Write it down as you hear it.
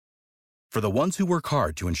For the ones who work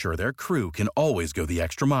hard to ensure their crew can always go the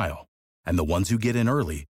extra mile, and the ones who get in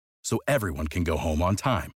early so everyone can go home on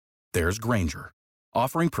time, there's Grainger,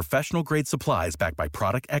 offering professional-grade supplies backed by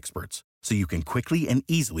product experts so you can quickly and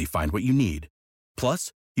easily find what you need.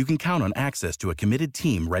 Plus, you can count on access to a committed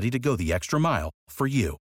team ready to go the extra mile for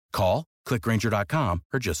you. Call, click Grainger.com,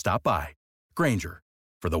 or just stop by. Grainger,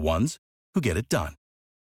 for the ones who get it done.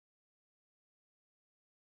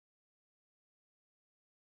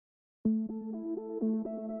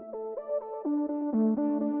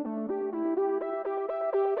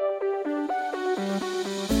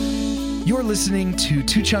 You're listening to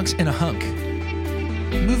Two Chunks in a Hunk.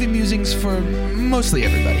 Movie musings for mostly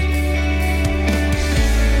everybody.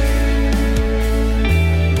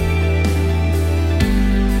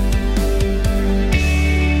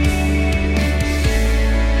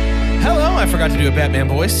 Hello, I forgot to do a Batman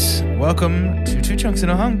voice. Welcome to Two Chunks in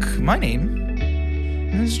a Hunk. My name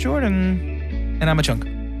is Jordan, and I'm a chunk.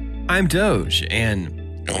 I'm Doge, and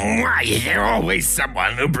why is there always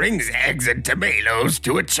someone who brings eggs and tomatoes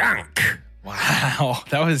to a chunk? Wow,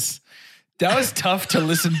 that was tough to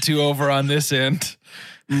listen to over on this end.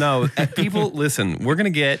 no, people, listen, we're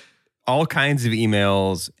going to get all kinds of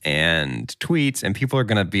emails and tweets, and people are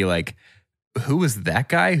going to be like, who was that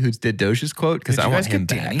guy who did Doge's quote? Because I want him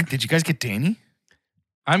back. Did you guys get Danny?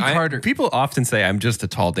 I'm Carter. People often say I'm just a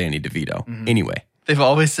tall Danny DeVito. Mm-hmm. Anyway. They've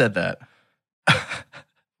always said that.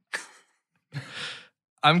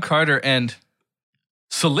 I'm Carter, and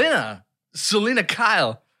Selena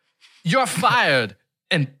Kyle, you're fired.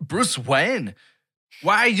 And Bruce Wayne,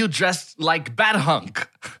 why are you dressed like Bat Hunk?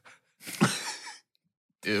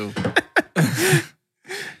 Ew.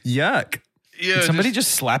 Yuck. Did somebody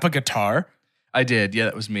just slap a guitar? I did. Yeah,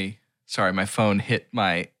 that was me. Sorry, my phone hit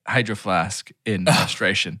my hydro flask in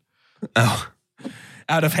frustration. Oh.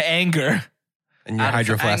 Out of anger. And your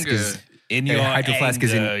hydro flask is... In your hydro flask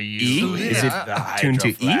is in E? Is it tuned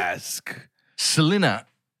to E? Selena,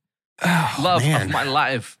 love of my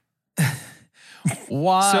life.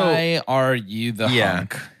 Why are you the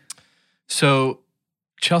hunk? So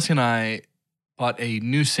Chelsea and I bought a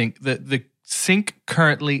new sink. The sink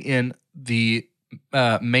currently in the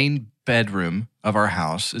main bedroom of our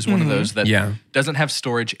house is one of those that doesn't have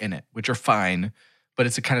storage in it, which are fine, but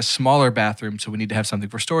it's a kind of smaller bathroom, so we need to have something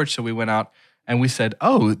for storage. So we went out and we said,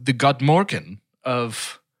 the Godmorgen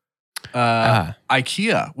of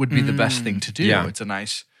IKEA would be the best thing to do. Yeah. It's a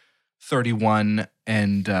nice 31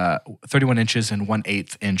 inches and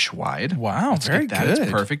 1/8 inch wide. Wow, very good.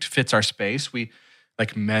 It's perfect. Fits our space. We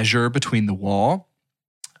measure between the wall.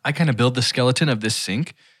 I kind of build the skeleton of this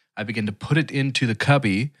sink. I begin to put it into the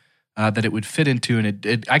cubby that it would fit into,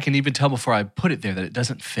 and I can even tell before I put it there that it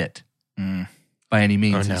doesn't fit by any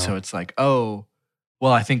means. Oh, no. And so it's like,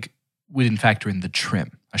 I think we didn't factor in the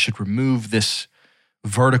trim. I should remove this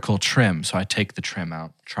vertical trim. So I take the trim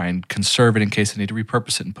out, try and conserve it in case I need to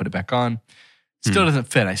repurpose it and put it back on. Still doesn't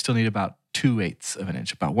fit. I still need about 2/8 of an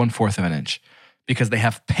inch, about 1/4 of an inch, because they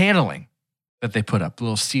have paneling that they put up,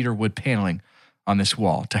 little cedar wood paneling on this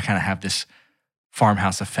wall to kind of have this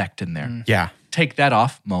farmhouse effect in there. Yeah. Take that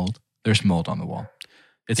off, mold. There's mold on the wall.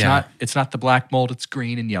 It's not the black mold, it's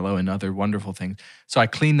green and yellow and other wonderful things. So I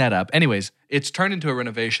cleaned that up. Anyways, it's turned into a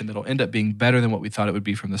renovation that'll end up being better than what we thought it would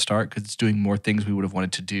be from the start because it's doing more things we would have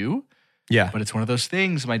wanted to do. Yeah. But it's one of those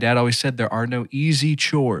things. My dad always said there are no easy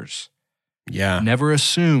chores. Yeah. Never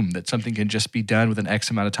assume that something can just be done within X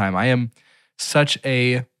amount of time. I am such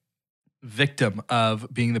a victim of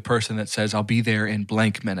being the person that says, I'll be there in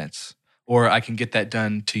blank minutes, or I can get that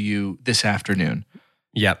done to you this afternoon.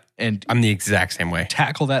 Yep. And I'm the exact same way.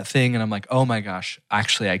 Tackle that thing, and I'm like, oh my gosh,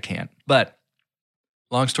 actually I can't. But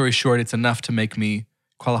long story short, it's enough to make me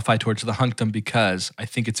qualify towards the hunkdom because I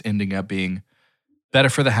think it's ending up being better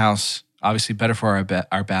for the house, obviously better for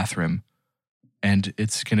our bathroom, and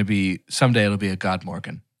it's going to be, someday it'll be a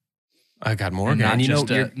Godmorgen. A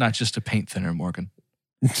Godmorgen. Not just a paint thinner Morgan.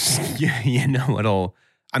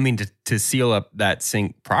 To seal up that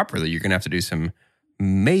sink properly, you're going to have to do some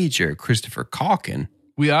major Christopher caulking.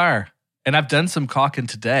 We are. And I've done some caulking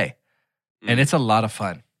today. And it's a lot of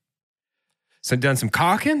fun. So done some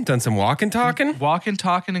caulking? Done some walking, talking? Walking,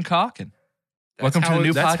 talking, and caulking. Welcome to the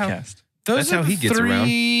new podcast. That's how he gets around.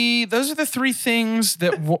 Those are the three things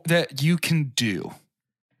that you can do.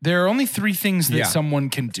 There are only three things that someone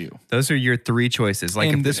can do. Those are your three choices.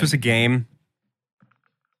 If this was a game,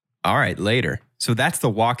 all right, later. So that's the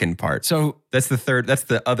walking part. So That's the third. That's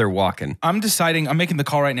the other walking. I'm making the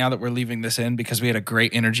call right now that we're leaving this in because we had a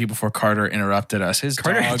great energy before Carter interrupted us. His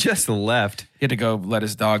Carter dog, just left. he had to go let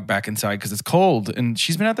his dog back inside because it's cold. And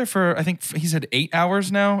she's been out there for, I think he said 8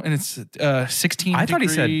 hours now. And it's 16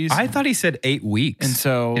 degrees. I thought he said 8 weeks. And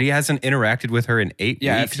so he hasn't interacted with her in 8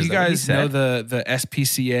 yeah, weeks. if you guys know the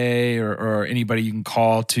SPCA or anybody you can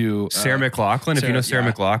call to Sarah McLaughlin, if you know Sarah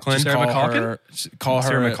McLaughlin, just call her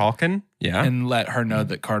Sarah McLaughlin, yeah, and let her know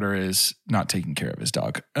that Carter is not taking care of his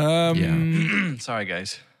dog. Sorry,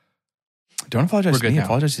 guys. Don't apologize We're to good me. now.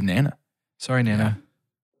 Apologize to Nana. Sorry, Nana.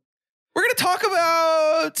 We're gonna talk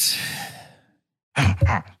about.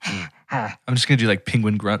 I'm just gonna do like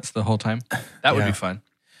penguin grunts the whole time. That would be fun.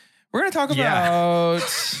 We're gonna talk about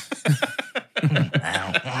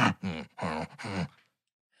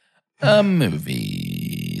a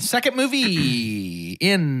movie. Second movie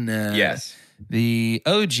in yes, the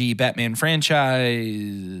OG Batman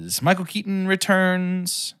franchise. Michael Keaton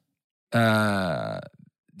returns. Gotham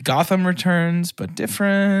returns, but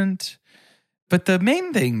different. But the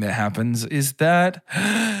main thing that happens is that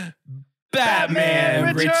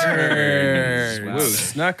Batman returns. Whoa,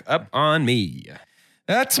 snuck up on me.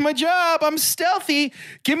 That's my job. I'm stealthy.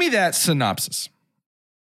 Give me that synopsis.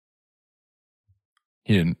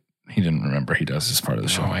 He didn't remember he does this part of the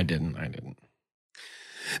show. No, I didn't.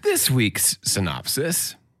 This week's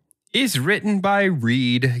synopsis is written by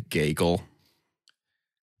Reed Gagel.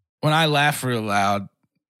 When I laugh real loud,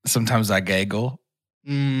 sometimes I gaggle.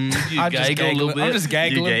 I'm just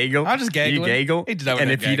gaggling. You gaggle. I'm just gaggling. You gaggle. He did that with And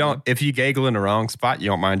that if you gaggle in the wrong spot, you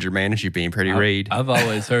don't mind your manners. You're being pretty Reed. I've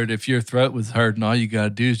always heard if your throat was hurting, all you gotta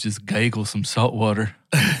do is just gaggle some salt water.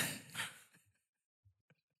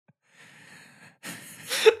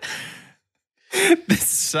 This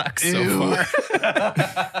sucks so far.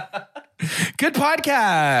 Good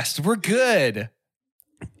podcast. We're good.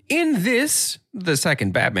 In this, the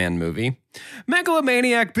second Batman movie,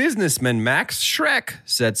 megalomaniac businessman Max Schreck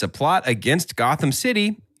sets a plot against Gotham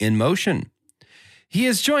City in motion. He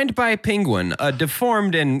is joined by Penguin, a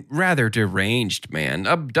deformed and rather deranged man,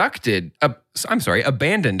 abandoned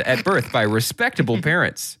at birth by respectable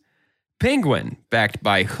parents. Penguin, backed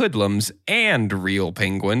by hoodlums and real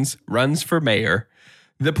penguins, runs for mayor.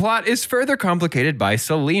 The plot is further complicated by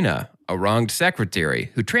Selina, a wronged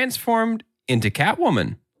secretary who transformed into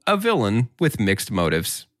Catwoman, a villain with mixed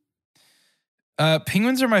motives.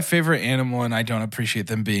 Penguins are my favorite animal, and I don't appreciate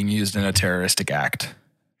them being used in a terroristic act.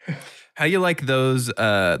 How you like those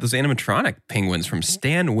animatronic penguins from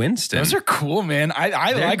Stan Winston? Those are cool, man. I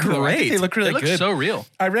They're like them. I think great. they look really They look good. so real.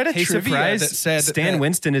 I read a trivia surprise, that said Stan that,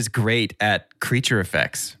 Winston is great at creature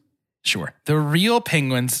effects. Sure. The real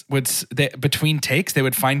penguins between takes, they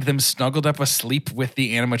would find them snuggled up asleep with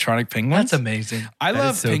the animatronic penguins. That's amazing. I That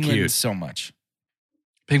love is so penguins cute. so much.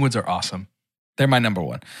 Penguins are awesome. They're my number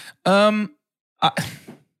one.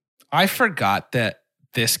 I forgot that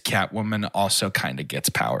this Catwoman also kind of gets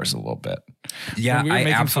powers a little bit. Yeah, when we were I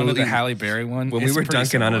making absolutely. fun of the Halle Berry one. When we it's were pretty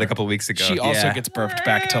dunking on it similar. a couple weeks ago, She also yeah. gets birthed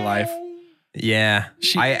back to life. Yeah,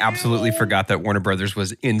 I absolutely forgot that Warner Brothers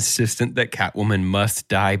was insistent that Catwoman must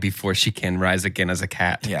die before she can rise again as a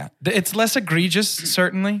cat. Yeah. It's less egregious,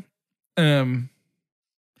 certainly. But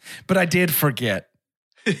I did forget.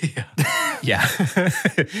 Yeah,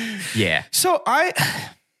 yeah. So I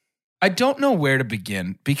don't know where to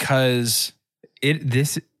begin because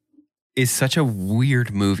This is such a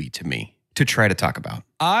weird movie to me to try to talk about.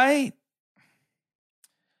 I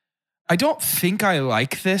don't think I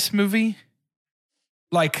like this movie.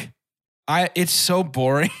 Like, it's so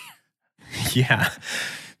boring. Yeah,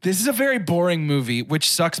 This is a very boring movie, which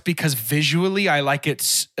sucks because visually I like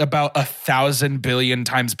it about 1,000 billion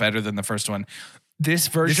times better than the first one. This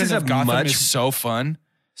version is of a Gotham much- is so fun.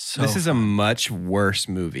 this is a much worse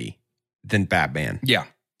movie than Batman. Yeah.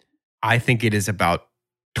 I think it is about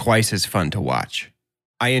twice as fun to watch.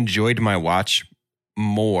 I enjoyed my watch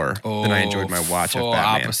more than I enjoyed my watch of full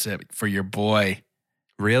Batman. opposite for your boy.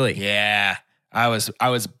 Really? Yeah. I was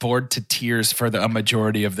bored to tears for a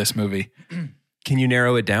majority of this movie. Can you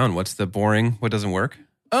narrow it down? What's the boring? What doesn't work?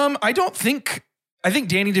 I think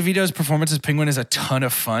Danny DeVito's performance as Penguin is a ton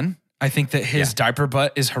of fun. I think that his diaper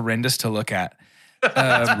butt is horrendous to look at.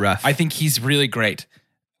 Rough. I think he's really great.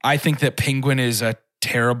 I think that Penguin is a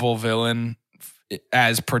terrible villain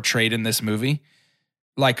as portrayed in this movie.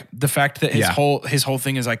 Like the fact that his whole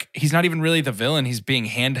thing is like he's not even really the villain. He's being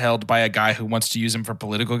handheld by a guy who wants to use him for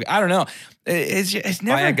political. I don't know. It's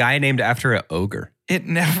never By a guy named after an ogre. It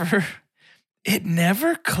never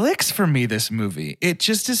clicks for me. This movie. It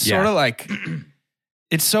just is sort of like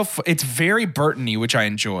it's very Burton-y, which I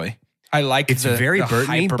enjoy. I like It's very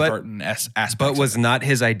Burton-y, hyper but- Burton aspect. But was not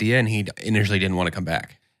his idea, and he initially didn't want to come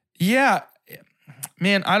back. Yeah.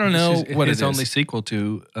 Man, I don't know what his it is. only sequel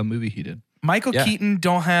to a movie he did. Michael Yeah. Keaton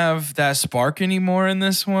don't have that spark anymore in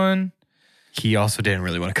this one. He also didn't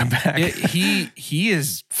really want to come back. He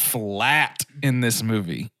is flat in this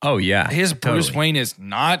movie. Oh yeah, His Bruce totally. Wayne is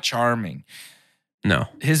not charming. No,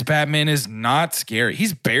 His Batman is not scary.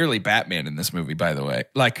 He's barely Batman in this movie, by the way.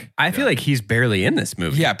 Like, I feel like he's barely in this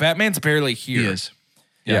movie. yeah, Batman's barely here. He is.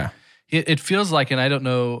 yeah. It feels like, and I don't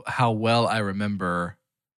know how well I remember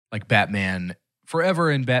like Batman Forever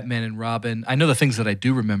and Batman and Robin. I know the things that I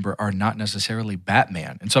do remember are not necessarily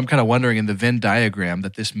Batman. And so I'm kind of wondering in the Venn diagram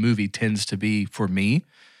that this movie tends to be for me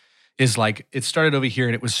is like it started over here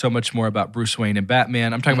and it was so much more about Bruce Wayne and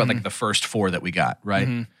Batman. I'm talking about like the first four that we got,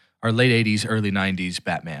 right? Our late 80s, early 90s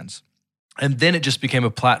Batmans. And then it just became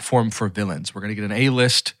a platform for villains. We're going to get an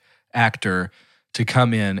A-list actor to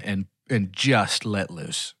come in and just let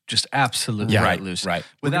loose. Just absolutely Yeah. let loose. Right.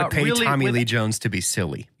 We're going to pay Tommy Lee Jones to be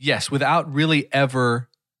silly. Yes, without really ever,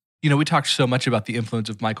 we talked so much about the influence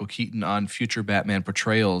of Michael Keaton on future Batman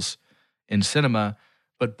portrayals in cinema,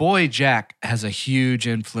 but boy, Jack has a huge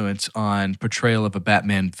influence on portrayal of a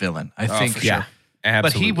Batman villain. I think. for Yeah, sure.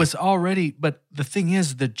 absolutely. But he was already, but the thing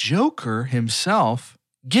is, the Joker himself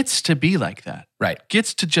gets to be like that. Right.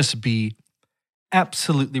 Gets to just be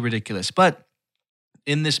absolutely ridiculous. But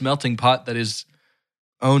in this melting pot that is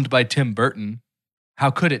owned by Tim Burton, how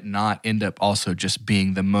could it not end up also just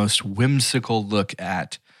being the most whimsical look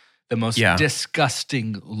at, the most Yeah.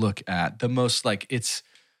 disgusting look at, the most like it's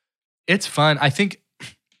fun. I think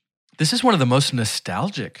this is one of the most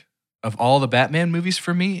nostalgic of all the Batman movies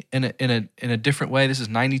for me in a different way. This is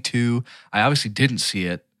 92. I obviously didn't see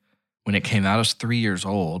it when it came out. I was 3 years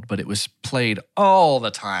old, but it was played all the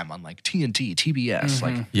time on like TNT, TBS.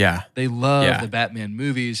 Like Yeah. they love Yeah. the Batman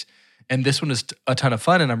movies. And this one is a ton of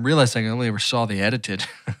fun. And I'm realizing I only ever saw the edited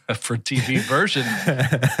for TV version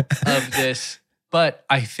of this. But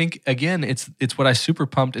I think, again, it's what I super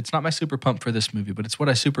pumped. It's not my super pump for this movie, but it's what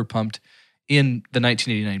I super pumped in the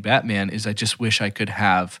 1989 Batman is I just wish I could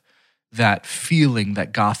have that feeling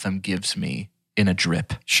that Gotham gives me in a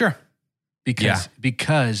drip. Sure.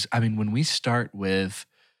 Because I mean, when we start with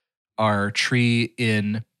our tree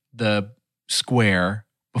in the square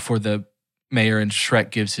before the mayor and Shrek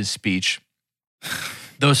gives his speech,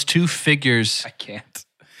 those two figures, can't.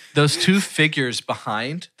 those two figures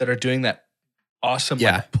behind that are doing that awesome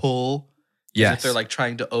like pull, as Yes. if they're like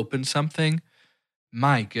trying to open something.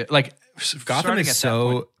 My God, like Gotham starting is at that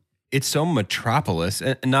point- it's so Metropolis,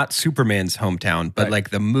 and not Superman's hometown, but Right. like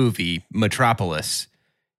the movie Metropolis.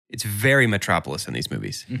 It's very Metropolis in these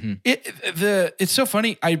movies. It's so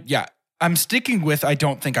funny. I'm sticking with I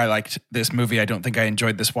don't think I liked this movie. I don't think I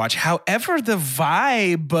enjoyed this watch. However, the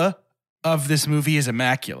vibe of this movie is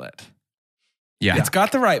immaculate. Yeah. It's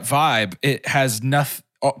got the right vibe. It has nothing.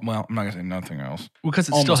 Oh, well, I'm not gonna say nothing else. Because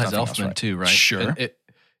it still Almost has nothing else, Elfman right. too, right? Sure. And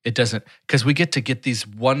it doesn't, because we get these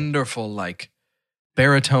wonderful like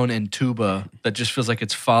baritone and tuba that just feels like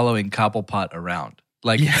it's following Cobblepot around.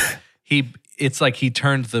 Like it's like he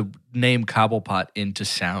turned the name Cobblepot into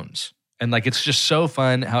sounds. And like it's just so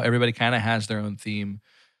fun how everybody kind of has their own theme.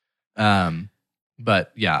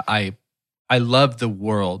 But yeah, I love the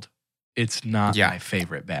world. It's not my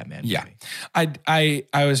favorite Batman movie.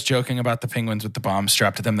 I was joking about the penguins with the bomb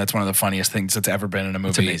strapped to them. That's one of the funniest things that's ever been in a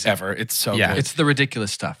movie amazing. ever. It's so Yeah. good. It's the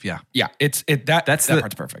ridiculous stuff. Yeah. Yeah, that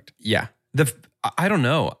part's perfect. Yeah. I don't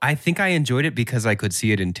know. I think I enjoyed it because I could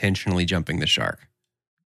see it intentionally jumping the shark.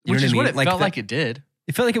 You Which know is what I what mean? it felt like it did.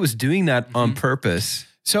 It felt like it was doing that on purpose.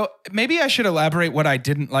 So maybe I should elaborate what I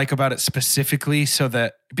didn't like about it specifically, so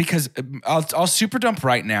that because I'll super dump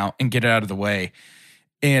right now and get it out of the way.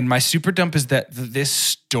 And my super dump is that this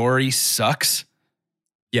story sucks.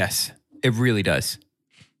 Yes, it really does.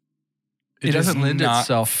 It doesn't is lend not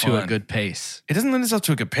itself to a fun. good pace. It doesn't lend itself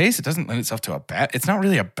to a good pace. It doesn't lend itself to it's not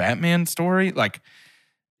really a Batman story. Like,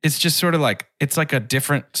 it's just sort of like, it's like a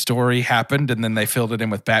different story happened and then they filled it in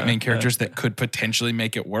with Batman characters that could potentially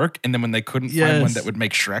make it work. And then when they couldn't find one that would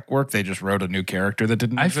make Shrek work, they just wrote a new character that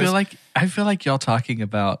didn't I exist. feel like y'all talking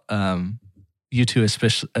about you two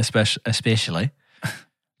especially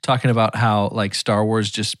talking about how like Star Wars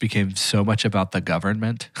just became so much about the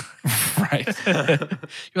government. Right. You're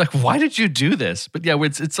like, why did you do this? But yeah,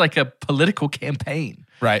 it's like a political campaign.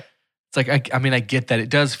 Right. It's like I mean, I get that. It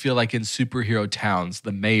does feel like in superhero towns,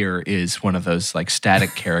 the mayor is one of those like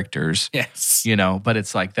static characters. Yes. You know, but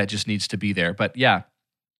it's like that just needs to be there. But yeah,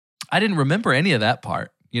 I didn't remember any of that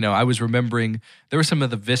part. You know, I was remembering there were some of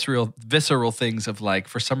the visceral things of like,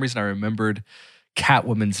 for some reason I remembered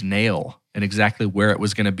Catwoman's nail and exactly where it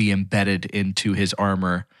was going to be embedded into his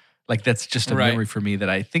armor. Like that's just a memory for me that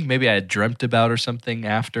I think maybe I had dreamt about or something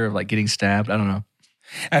after, like getting stabbed. I don't know.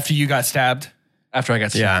 After you got stabbed? After I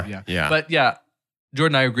got stabbed, yeah. But yeah,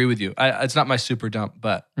 Jordan, I agree with you. It's not my super dump,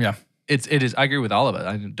 but Yeah. it is. I agree with all of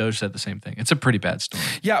it. Doge said the same thing. It's a pretty bad story.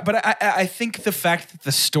 Yeah, but I think the fact that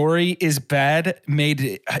the story is bad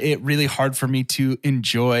made it really hard for me to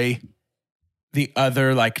enjoy the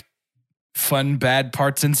other like fun bad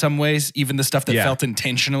parts in some ways, even the stuff that felt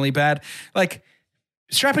intentionally bad. Like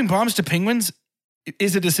strapping bombs to penguins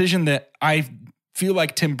is a decision that I feel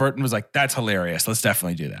like Tim Burton was like, that's hilarious. Let's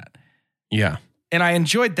definitely do that. Yeah. And I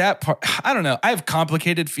enjoyed that part. I don't know. I have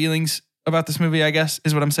complicated feelings about this movie, I guess,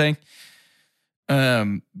 is what I'm saying.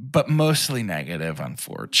 But mostly negative,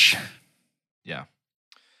 unfortunately. Yeah.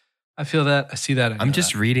 I feel that. I see that. I'm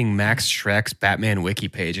just reading Max Schreck's Batman wiki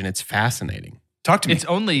page, and it's fascinating. Talk to me.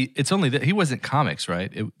 It's only that he wasn't comics,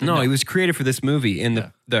 right? No, he was created for this movie.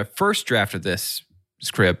 In the first draft of this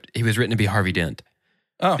script, he was written to be Harvey Dent.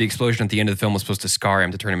 Oh. The explosion at the end of the film was supposed to scar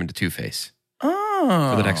him to turn him into Two-Face Oh.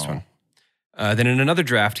 for the next one. Then in another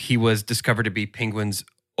draft, he was discovered to be Penguin's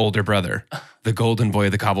older brother, the golden boy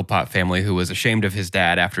of the Cobblepot family, who was ashamed of his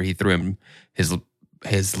dad after he threw him his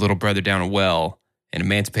little brother down a well and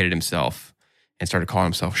emancipated himself and started calling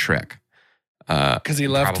himself Shrek. Because he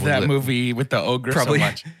loved that movie with the ogre so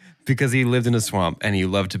much. Because he lived in a swamp and he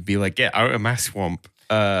loved to be like, get out of my swamp.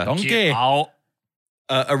 Donkey.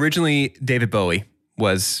 Originally, David Bowie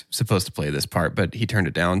was supposed to play this part, but he turned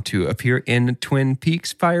it down to appear in Twin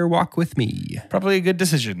Peaks Fire Walk with Me. Probably a good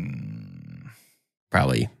decision.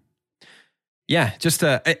 Probably. Yeah, just,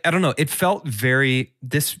 I don't know. It felt the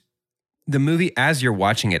movie, as you're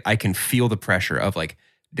watching it, I can feel the pressure of like,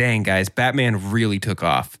 dang, guys, Batman really took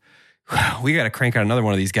off. We got to crank out another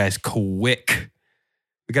one of these guys quick.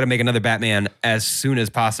 We got to make another Batman as soon as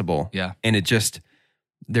possible. Yeah. And it just,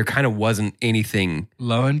 there kind of wasn't anything.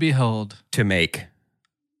 Lo and behold. To make.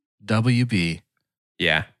 WB.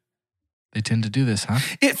 Yeah. They tend to do this, huh?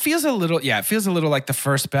 It feels a little like the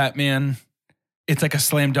first Batman. It's like a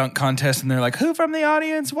slam dunk contest and they're like, who from the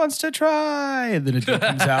audience wants to try? And then it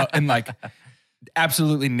comes out and like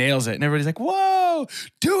absolutely nails it. And everybody's like, whoa,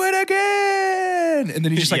 do it again. And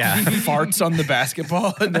then he just like farts on the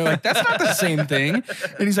basketball. And they're like, that's not the same thing. And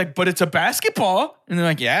he's like, but it's a basketball. And they're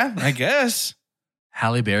like, yeah, I guess.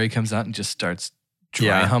 Halle Berry comes out and just starts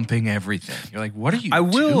dry humping everything. You're like, what are you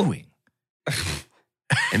doing?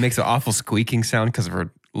 It makes an awful squeaking sound because of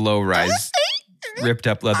her low-rise, ripped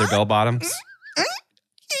up leather bell bottoms.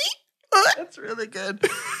 That's really good.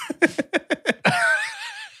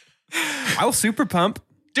 I'll super pump.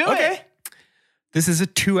 Do it. This is a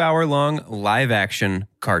 2-hour-long live-action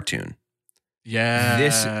cartoon. Yeah.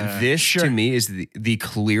 This to me is the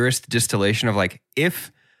clearest distillation of like,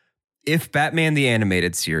 if Batman the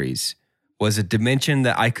Animated Series was a dimension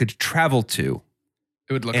that I could travel to,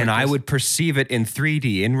 it would look and like I this. would perceive it in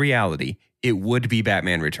 3D, in reality, it would be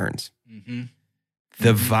Batman Returns. Mm-hmm.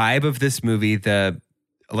 The vibe of this movie,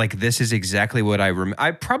 this is exactly what I remember.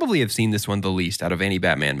 I probably have seen this one the least out of any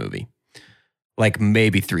Batman movie. Like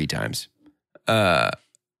maybe 3 times.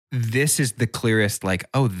 This is the clearest, like,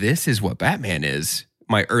 oh, this is what Batman is.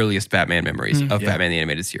 My earliest Batman memories of Batman the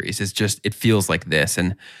Animated Series is just, it feels like this.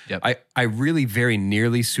 And I really very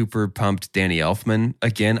nearly super pumped Danny Elfman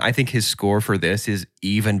again. I think his score for this is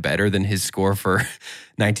even better than his score for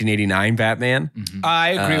 1989 Batman. Mm-hmm. I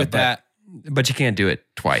agree with that. But you can't do it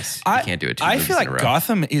twice. You can't do it 2 movies feel like in a row.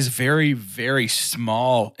 Gotham is very, very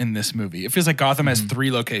small in this movie. It feels like Gotham has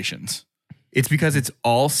 3 locations. It's because it's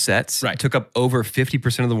all sets. Right. Took up over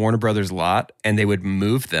 50% of the Warner Brothers lot, and they would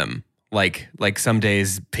move them. Like some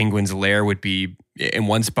days, Penguin's lair would be in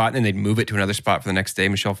one spot, and they'd move it to another spot for the next day.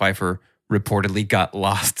 Michelle Pfeiffer reportedly got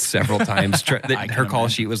lost several times. Her call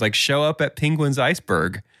sheet was like, show up at Penguin's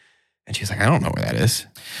iceberg. And she's like, I don't know where that is.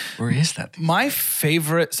 Where is that? My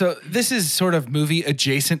favorite, so this is sort of movie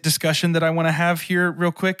adjacent discussion that I want to have here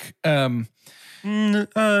real quick. No.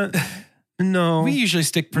 We usually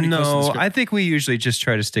stick pretty close to the script. I think we usually just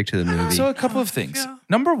try to stick to the movie. So a couple of things.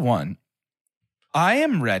 Number one, I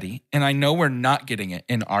am ready, and I know we're not getting it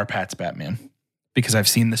in our Pat's Batman because I've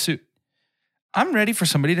seen the suit. I'm ready for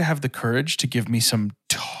somebody to have the courage to give me some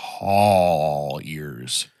tall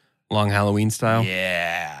ears. Long Halloween style?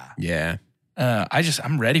 Yeah. Yeah.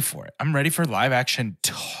 I'm ready for it. I'm ready for live action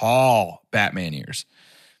tall Batman ears.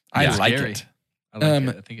 I like scary. it. I like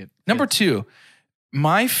it. I think it. Number 2,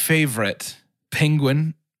 my favorite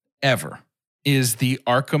Penguin ever is the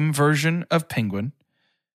Arkham version of Penguin,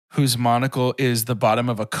 whose monocle is the bottom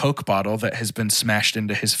of a Coke bottle that has been smashed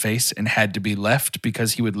into his face and had to be left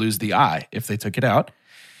because he would lose the eye if they took it out.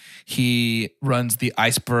 He runs the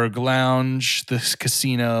Iceberg Lounge, this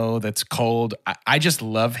casino that's cold. I just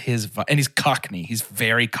love his and he's Cockney. He's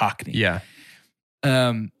very Cockney. Yeah.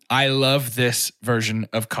 I love this version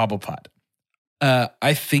of Cobblepot.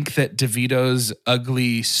 I think that DeVito's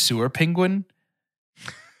ugly sewer penguin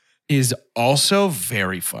is also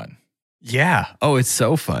very fun. Yeah. Oh, it's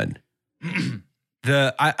so fun.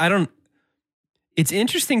 I don't. It's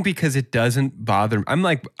interesting because it doesn't bother.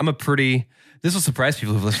 This will surprise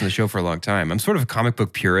people who've listened to the show for a long time. I'm sort of a comic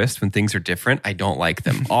book purist. When things are different, I don't like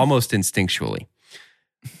them almost instinctually.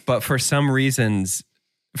 But for some reason,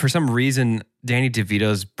 Danny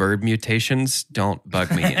DeVito's bird mutations don't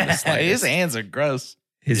bug me in the slightest. His hands are gross.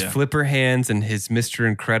 His flipper hands and his Mr.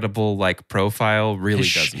 Incredible profile really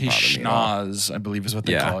doesn't bother me at all. Schnoz, I believe is what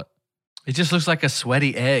they call it. It just looks like a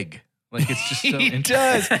sweaty egg. Like it's just so He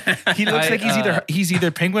does. He looks like he's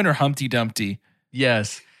either Penguin or Humpty Dumpty.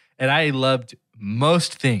 Yes. And I loved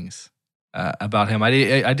most things about him. I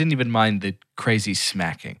didn't even mind the crazy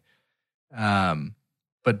smacking.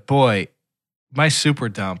 But boy, my super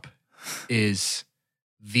dump is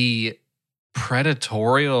the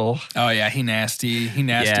predatorial. Oh yeah, he nasty with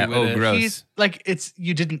it. Gross. He's like it's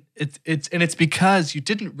because you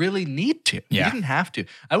didn't really need to. Yeah. You didn't have to.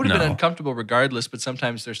 I would have been uncomfortable regardless, but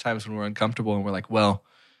sometimes there's times when we're uncomfortable and we're like, well,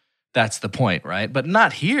 that's the point, right? But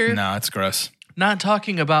not here. No, it's gross. Not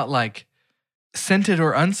talking about like scented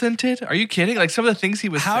or unscented. Are you kidding? Like some of the things he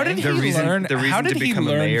was How saying. did he learn to become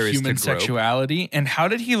a mayor is human to grope. sexuality, and how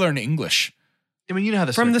did he learn English? I mean, you know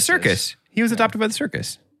how From the is. circus. He was adopted by the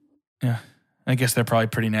circus. Yeah, I guess they're probably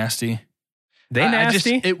pretty nasty. They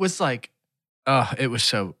nasty? It was like, it was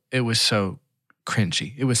so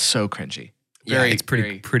cringy. It was so cringy. Yeah, it's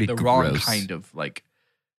pretty the gross. wrong kind of like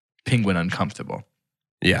penguin uncomfortable.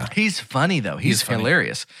 Yeah. He's funny though. He's funny.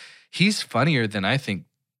 hilarious. He's funnier than I think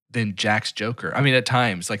than Jack's Joker. I mean, at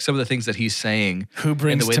times, like some of the things that he's saying. Who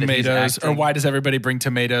brings way that he's tomatoes, or acting. why does everybody bring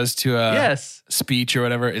tomatoes to a Yes. speech or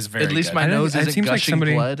whatever? Is very. At least good. my nose it isn't seems like gushing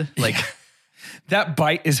somebody- blood. Like that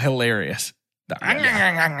bite is hilarious.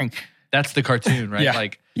 that's the cartoon, right? Yeah.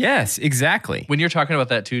 Like Yes, exactly. when you're talking about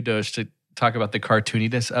that too, Doge, to talk about the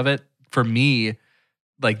cartooniness of it, for me,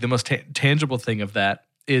 like the most tangible thing of that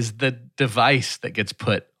is the device that gets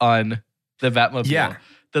put on the Batmobile. Yeah.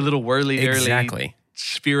 The little whirly-dirly Exactly.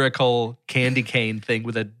 spherical candy cane thing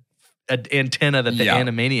with an antenna that the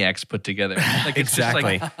Animaniacs put together. Like it's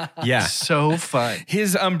Exactly. just like Yeah. so fun.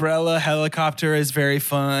 His umbrella helicopter is very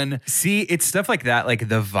fun. See, it's stuff like that. Like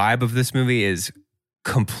the vibe of this movie is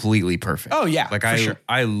completely perfect. Oh yeah, Like for sure.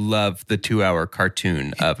 I love the 2-hour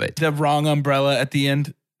cartoon of it. The wrong umbrella at the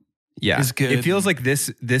end. Yeah. is good. It feels like this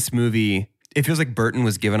movie, it feels like Burton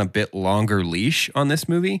was given a bit longer leash on this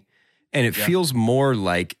movie. And it feels more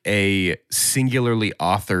like a singularly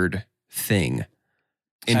authored thing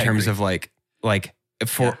in I terms agree. of like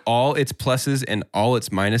for all its pluses and all its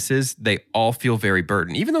minuses, they all feel very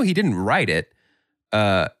Burton. Even though he didn't write it,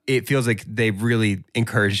 it feels like they really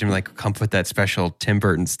encouraged him, like, come put that special Tim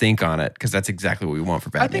Burton stink on it, because that's exactly what we want for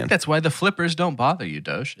Batman. I think that's why the flippers don't bother you,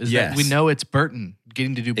 Doge. Is Yes. that we know it's Burton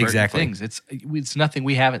getting to do Burton Exactly. things. It's nothing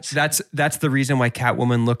we haven't seen. That's the reason why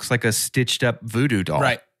Catwoman looks like a stitched up voodoo doll.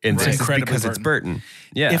 Right. In Right. this, Incredibly because it's Burton.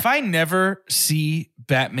 Yeah. If I never see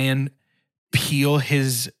Batman peel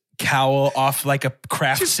his cowl off like a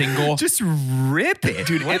craft single, just rip it.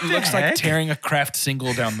 dude, What it the looks heck? like tearing a craft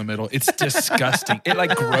single down the middle. It's disgusting. It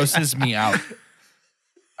like grosses me out.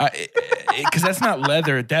 Because that's not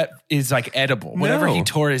leather. That is like edible. Whatever No. he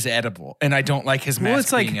tore is edible. And I don't like his mask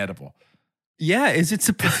it's like- being edible. Yeah, is it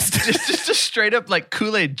supposed to? just a straight up like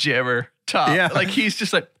Kool-Aid jammer top. Yeah. Like he's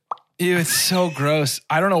just like, Ew, it's so gross.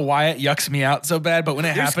 I don't know why it yucks me out so bad, but when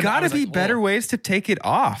it There's happened, got I to was be like, better "Whoa." ways to take it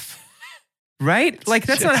off. Right? Like,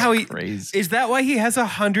 that's not just how he. crazy. Is that why he has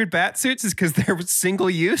 100 bat suits? Is because they're single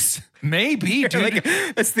use? Maybe, dude. Like,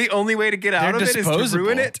 that's the only way to get out They're of it is to disposable.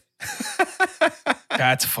 ruin it?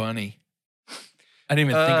 That's funny. I didn't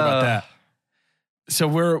even think about that. So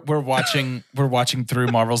we're watching through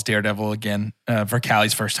Marvel's Daredevil again for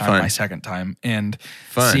Callie's first time, Fun. my second time, and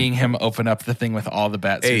Fun. seeing him open up the thing with all the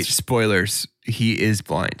bat Hey, suits. spoilers. He is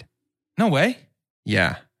blind. No way.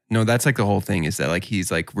 Yeah. No, that's like the whole thing is that like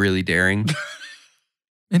he's like really daring.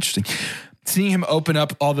 Interesting. Seeing him open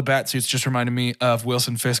up all the bat suits just reminded me of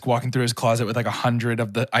Wilson Fisk walking through his closet with like 100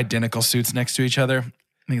 of the identical suits next to each other.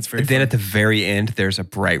 I think it's very Then fun. at the very end, there's a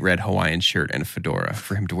bright red Hawaiian shirt and a fedora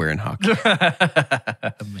for him to wear in hockey.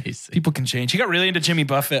 amazing. People can change. He got really into Jimmy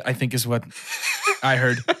Buffett, I think is what I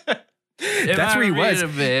heard. That's where he was.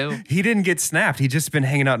 He didn't get snapped. He'd just been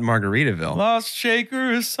hanging out in Margaritaville. Lost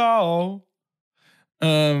Shaker Saul.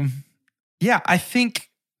 Yeah, I think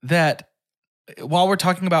that while we're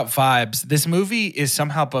talking about vibes, this movie is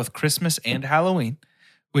somehow both Christmas and Halloween,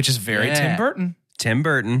 which is very Tim Burton. Tim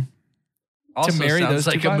Burton. Also to marry sounds those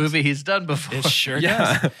like two a vibes. movie he's done before. It sure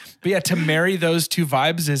does. But yeah, to marry those two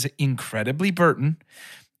vibes is incredibly Burton.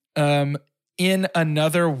 In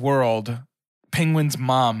another world, Penguin's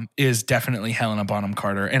mom is definitely Helena Bonham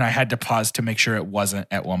Carter, and I had to pause to make sure it wasn't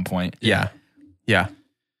at one point. Yeah.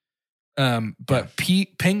 But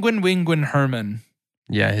Penguin Wingwin Herman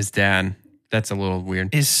Yeah, his dad. That's a little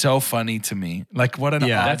weird. is so funny to me. Like, what an odd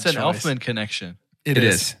That's an choice. Elfman connection. It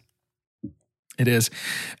is. It is.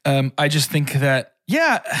 I just think that,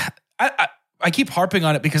 I keep harping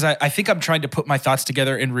on it because I think I'm trying to put my thoughts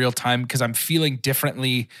together in real time because I'm feeling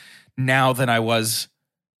differently now than I was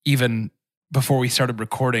even before we started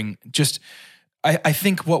recording. Just, I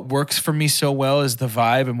think what works for me so well is the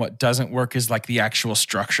vibe, and what doesn't work is like the actual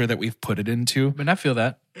structure that we've put it into. But I feel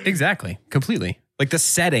that. Exactly. Completely. Like the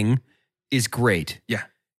setting is great. Yeah.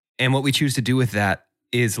 And what we choose to do with that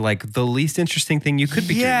is like the least interesting thing you could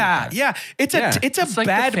be doing. Yeah. It's a It's like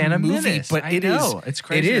bad the Phantom movie, Menace. but I it know. is. It's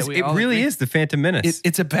crazy. It is. that we It all really agree. is the Phantom Menace.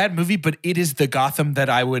 It's a bad movie, but it is the Gotham that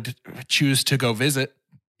I would choose to go visit.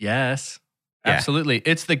 Yes. Yeah. Absolutely.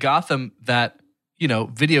 It's the Gotham that,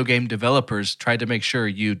 video game developers tried to make sure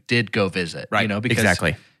you did go visit. Right. Because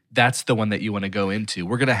Exactly. that's the one that you want to go into.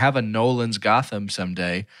 We're going to have a Nolan's Gotham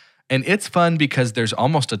someday. And it's fun because there's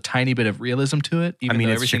almost a tiny bit of realism to it, even though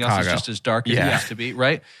it's everything else is Chicago. just as dark as it Yeah. used to be,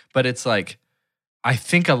 right? But it's like, I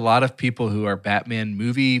think a lot of people who are Batman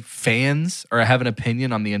movie fans or have an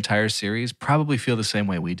opinion on the entire series probably feel the same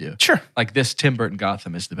way we do. Sure. Like this Tim Burton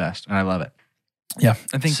Gotham is the best, and I love it. Yeah,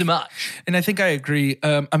 I think So much. And I think I agree.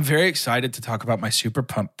 I'm very excited to talk about my super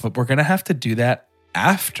pump, but we're going to have to do that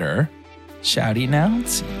after Shouty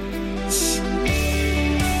Announcements.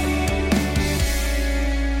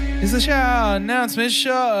 It's the Shout Announcement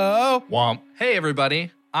Show. Womp. Hey,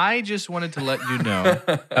 everybody. I just wanted to let you know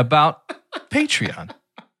about Patreon.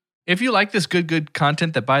 If you like this good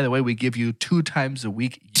content that, by the way, we give you 2 times a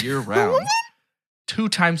week year-round. 2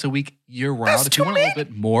 times a week year-round. That's If you too want a little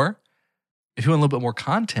bit more, if you want a little bit more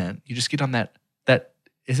content, you just get on that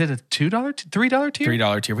is it a $2, $3 tier?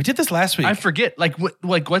 $3 tier. We did this last week. I forget.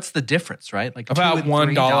 What's the difference, right? Like About $2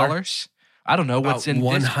 and $1. $3? I don't know what's in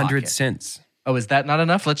 100 this pocket. cents. Oh, is that not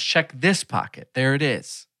enough? Let's check this pocket. There it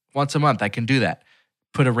is. Once a month, I can do that.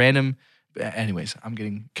 Put a random. Anyways, I'm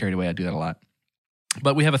getting carried away. I do that a lot.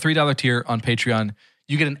 But we have a $3 tier on Patreon.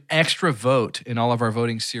 You get an extra vote in all of our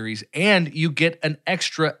voting series, and you get an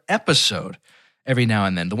extra episode every now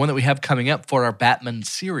and then. The one that we have coming up for our Batman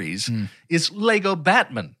series is Lego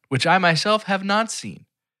Batman, which I myself have not seen.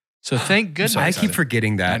 So thank goodness. I keep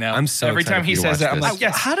forgetting that. I know. I'm so Every excited time for he you to says watch that, I'm this. like,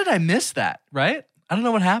 yes. How did I miss that, right? I don't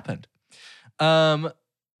know what happened.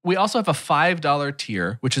 We also have a $5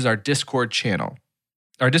 tier, which is our Discord channel.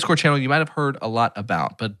 Our Discord channel you might have heard a lot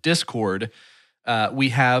about, but Discord, we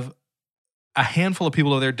have a handful of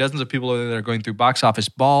people over there, dozens of people over there that are going through Box Office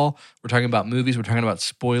Ball. We're talking about movies. We're talking about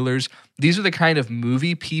spoilers. These are the kind of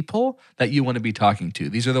movie people that you want to be talking to.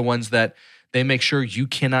 These are the ones that they make sure you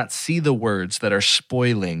cannot see the words that are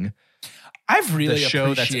spoiling I've really the show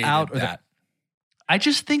that's appreciated out. Or that. I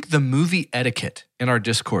just think the movie etiquette in our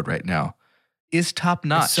Discord right now is top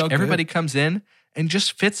notch. so good. Everybody comes in and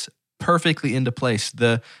just fits perfectly into place.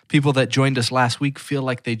 The people that joined us last week feel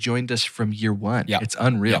like they joined us from year one. Yeah. It's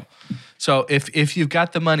unreal. So if you've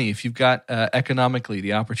got the money, if you've got economically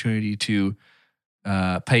the opportunity to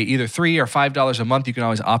pay either $3 or $5 a month, you can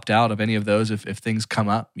always opt out of any of those if things come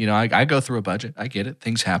up. I go through a budget. I get it.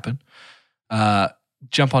 Things happen.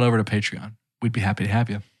 Jump on over to Patreon. We'd be happy to have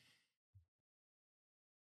you.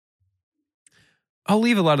 I'll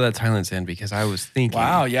leave a lot of that silence in because I was thinking.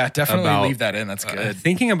 Wow, yeah, definitely about, leave that in. That's good.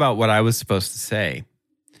 Thinking about what I was supposed to say.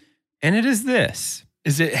 And it is this.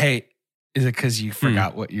 Is it because you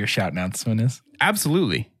forgot what your shout announcement is?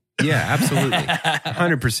 Absolutely. Yeah, absolutely.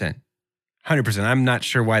 100%. 100%. I'm not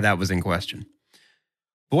sure why that was in question.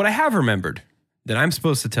 But what I have remembered that I'm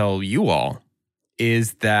supposed to tell you all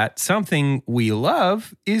is that something we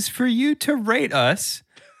love is for you to rate us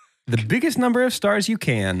the biggest number of stars you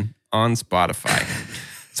can on Spotify.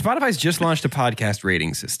 Spotify's just launched a podcast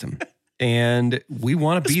rating system. And we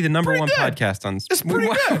want to be the number one podcast on. It's pretty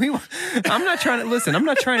good. I'm not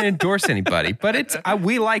trying to endorse anybody, but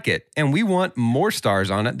we like it, and we want more stars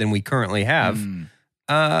on it than we currently have.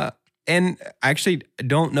 And I actually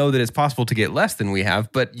don't know that it's possible to get less than we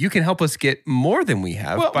have, but you can help us get more than we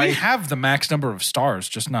have. Well, we have the max number of stars,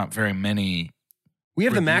 just not very many. We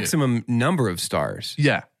have the review. maximum number of stars,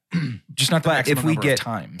 Yeah. Just not the But maximum if we number get- of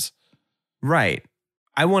times. right?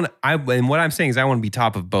 And what I'm saying is I want to be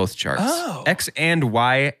top of both charts. Oh. X and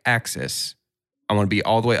Y axis. I want to be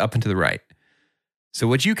all the way up and to the right. So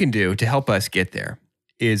what you can do to help us get there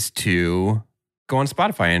is to go on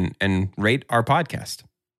Spotify and rate our podcast.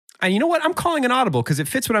 And you know what? I'm calling an audible because it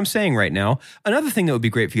fits what I'm saying right now. Another thing that would be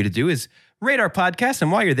great for you to do is rate our podcast.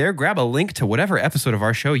 And while you're there, grab a link to whatever episode of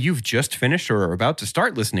our show you've just finished or are about to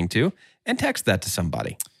start listening to and text that to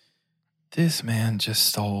somebody. This man just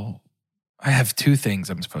stole. I have 2 things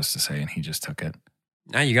I'm supposed to say, and he just took it.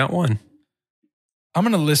 Now you got one. I'm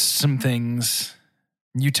going to list some things.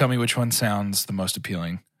 You tell me which one sounds the most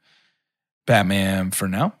appealing. Batman for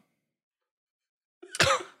now.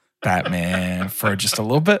 Batman for just a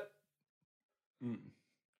little bit.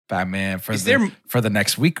 Batman for the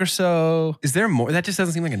next week or so. Is there more? That just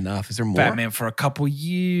doesn't seem like enough. Is there more? Batman for a couple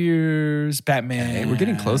years. Batman. Hey, we're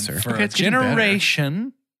getting closer. For Okay, a it's getting better.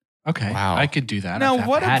 generation. Okay. Wow. I could do that. Now, I've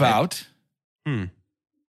what had it. about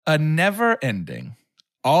a never-ending,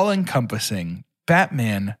 all-encompassing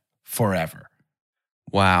Batman Forever?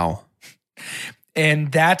 Wow.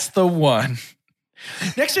 And that's the one.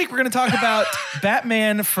 Next week, we're going to talk about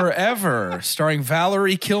Batman Forever, starring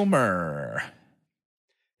Valerie Kilmer.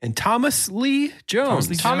 And Thomas Lee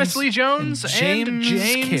Jones. Thomas Lee Jones and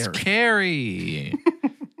James Carey. Carey.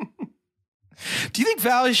 Do you think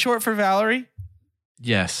Val is short for Valerie?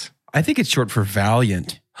 Yes. I think it's short for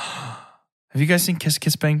Valiant. Have you guys seen Kiss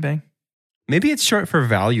Kiss Bang Bang? Maybe it's short for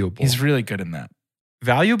Valuable. He's really good in that.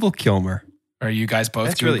 Valuable Kilmer. Are you guys both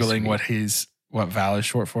That's really Googling sweet. what Val is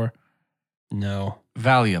short for? No.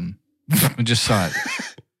 Valium. I just saw it.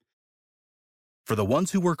 For the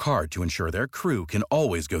ones who work hard to ensure their crew can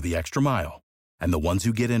always go the extra mile, and the ones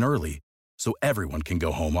who get in early so everyone can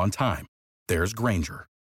go home on time, there's Grainger,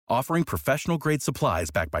 offering professional-grade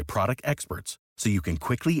supplies backed by product experts so you can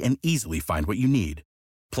quickly and easily find what you need.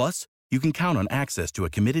 Plus, you can count on access to a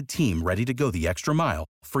committed team ready to go the extra mile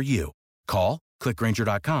for you. Call, click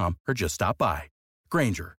Grainger.com, or just stop by.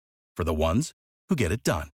 Grainger, for the ones who get it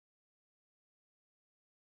done.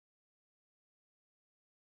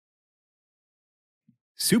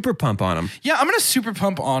 Super pump on him. Yeah, I'm going to super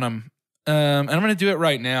pump on him. And I'm going to do it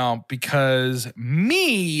right now because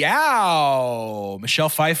meow, Michelle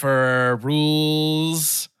Pfeiffer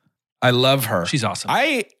rules. I love her. She's awesome.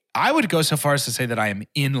 I would go so far as to say that I am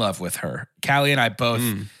in love with her. Callie and I both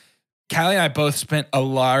spent a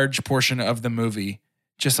large portion of the movie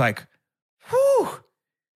just like, whew,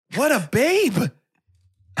 what a babe.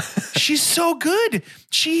 She's so good.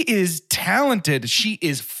 She is talented. She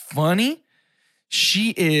is funny.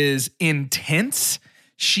 She is intense.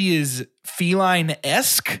 She is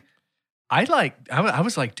feline-esque. I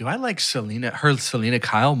was like, do I like Selena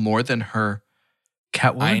Kyle more than her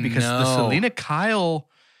Catwoman? Because the Selena Kyle,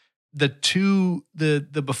 the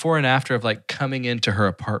before and after of like coming into her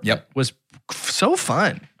apartment was so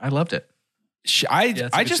fun. I loved it.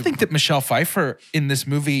 I just think that Michelle Pfeiffer in this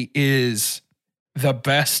movie is the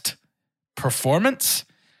best performance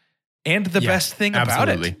and the best thing about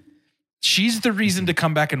it. She's the reason to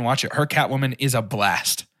come back and watch it. Her Catwoman is a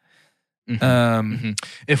blast.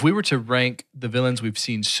 If we were to rank the villains we've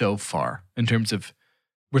seen so far in terms of,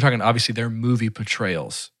 we're talking obviously their movie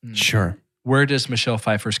portrayals. Sure. Where does Michelle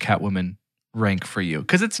Pfeiffer's Catwoman rank for you?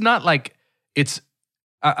 Because it's not like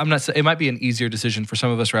I'm not saying it might be an easier decision for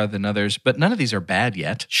some of us rather than others, but none of these are bad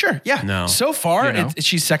yet. Sure. Yeah. No. So far,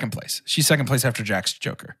 she's second place. She's second place after Jack's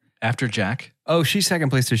Joker. After Jack? Oh, she's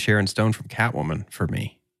second place to Sharon Stone from Catwoman for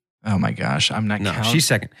me. Oh my gosh. I'm not counting. She's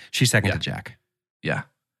second. She's second to Jack. Yeah.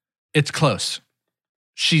 It's close.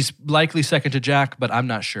 She's likely second to Jack, but I'm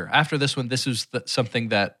not sure. After this one, this is something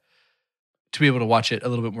that, to be able to watch it a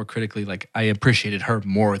little bit more critically, like I appreciated her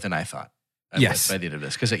more than I thought. By the end of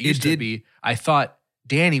this. Because it used to be, I thought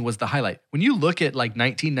Danny was the highlight. When you look at like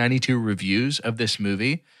 1992 reviews of this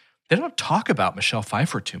movie, they don't talk about Michelle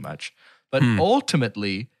Pfeiffer too much. But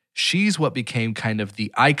ultimately, she's what became kind of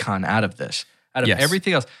the icon out of this. Out of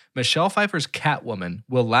everything else, Michelle Pfeiffer's Catwoman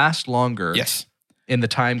will last longer in the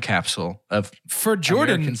time capsule of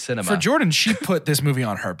American cinema. For Jordan, she put this movie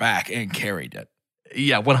on her back and carried it.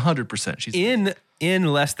 Yeah, 100%. She's in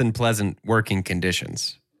less than pleasant working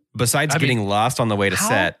conditions. Besides getting lost on the way to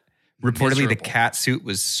set, reportedly the cat suit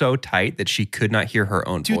was so tight that she could not hear her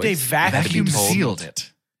own voice. Dude, they vacuum sealed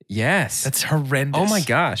it. Yes. That's horrendous. Oh my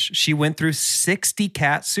gosh. She went through 60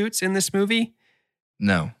 cat suits in this movie?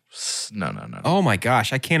 No. Oh my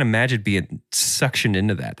gosh. I can't imagine being suctioned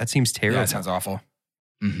into that. That seems terrible. Yeah, that sounds awful.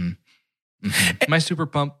 My super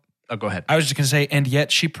pump. Oh, go ahead. I was just going to say, and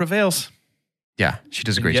yet she prevails. Yeah, she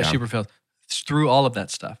does a great job. She prevails. Through all of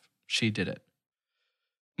that stuff, she did it.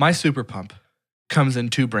 My super pump comes in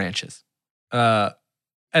two branches.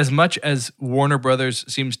 as much as Warner Brothers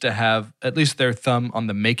seems to have at least their thumb on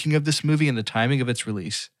the making of this movie and the timing of its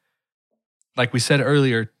release, like we said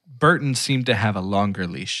earlier, Burton seemed to have a longer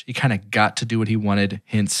leash. He kind of got to do what he wanted,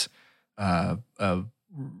 hence a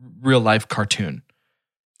real life cartoon.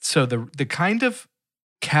 So the kind of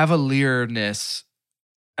cavalierness,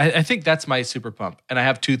 I think that's my super pump. And I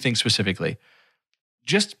have two things specifically.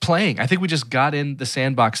 Just playing. I think we just got in the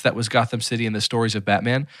sandbox that was Gotham City and the stories of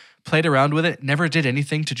Batman, played around with it, never did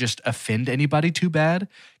anything to just offend anybody too bad,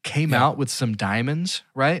 came out with some diamonds,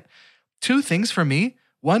 right? Two things for me.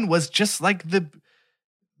 One was just like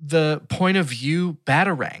the point of view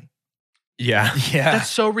Batarang. Yeah. That's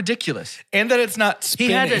so ridiculous. And that it's not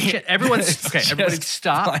spinning. He had to, everyone's, okay, everybody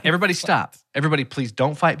stop. Everybody stop. Everybody please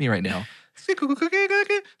don't fight me right now.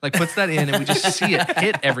 Like puts that in and we just see it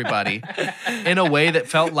hit everybody in a way that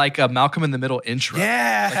felt like a Malcolm in the Middle intro.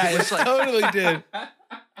 Yeah, like it was like, totally did.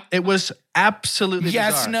 It was absolutely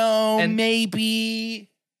yes, bizarre. no, And maybe.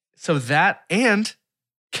 so that and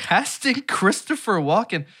casting Christopher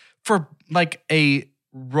Walken for like a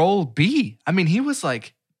role B. I mean, he was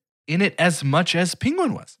like in it as much as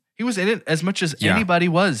Penguin was. He was in it as much as anybody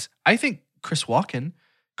was. I think Chris Walken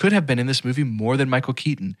could have been in this movie more than Michael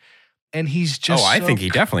Keaton. And he's just I think he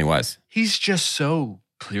definitely was. He's just so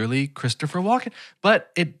clearly Christopher Walken.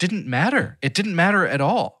 But it didn't matter. It didn't matter at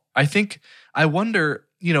all. I wonder,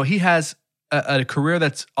 he has a career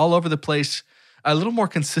that's all over the place, a little more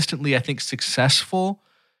consistently, I think, successful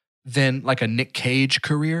than like a Nick Cage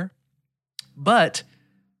career. But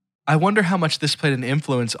I wonder how much this played an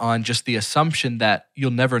influence on just the assumption that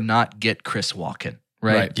you'll never not get Chris Walken,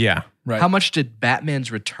 right? Yeah. Right. How much did Batman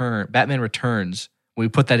Returns, when we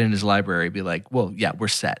put that in his library, be like, well, yeah, we're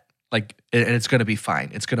set. Like, and it's going to be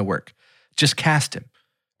fine. It's going to work. Just cast him.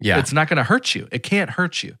 Yeah. It's not going to hurt you. It can't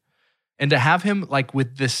hurt you. And to have him like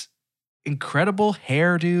with this incredible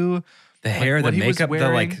hairdo, the hair, what the he was makeup, the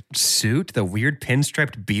wearing, like suit, the weird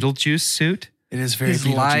pinstriped Beetlejuice suit. It is very his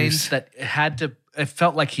Beetlejuice. lines that it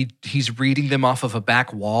felt like he's reading them off of a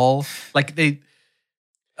back wall. Like they,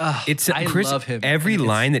 I love him. Every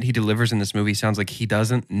line that he delivers in this movie sounds like he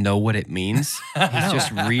doesn't know what it means. He's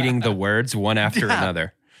just reading the words one after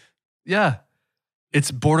another. Yeah.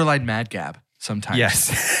 It's borderline mad gab sometimes.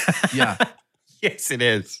 Yes. Yeah. Yes, it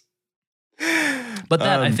is. But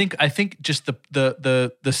that I think just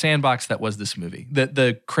the sandbox that was this movie,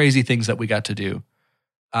 the crazy things that we got to do.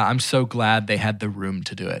 I'm so glad they had the room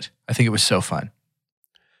to do it. I think it was so fun.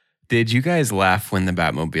 Did you guys laugh when the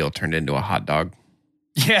Batmobile turned into a hot dog?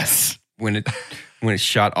 Yes. When it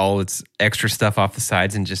shot all its extra stuff off the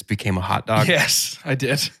sides and just became a hot dog? Yes, I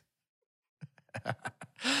did.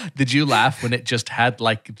 Did you laugh when it just had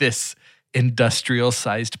like this industrial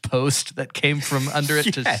sized post that came from under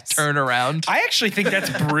it to turn around? I actually think that's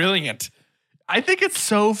brilliant. I think it's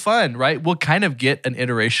so fun, right? We'll kind of get an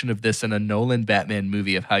iteration of this in a Nolan Batman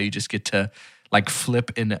movie of how you just get to like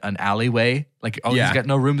flip in an alleyway. Like, he's got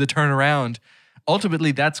no room to turn around.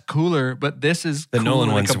 Ultimately, that's cooler, but this is the cool Nolan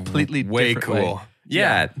in a one's completely way different cool. way.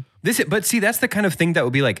 Yeah. But see, that's the kind of thing that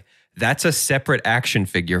would be like, that's a separate action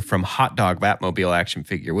figure from Hot Dog Batmobile action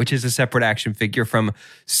figure, which is a separate action figure from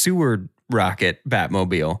Sewer Rocket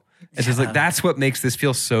Batmobile. It's just like, that's what makes this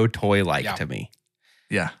feel so toy-like to me.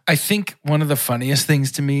 Yeah. I think one of the funniest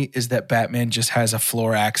things to me is that Batman just has a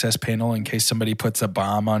floor access panel in case somebody puts a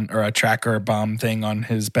bomb on, or a tracker or bomb thing on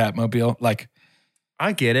his Batmobile. Like,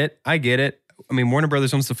 I get it. I mean, Warner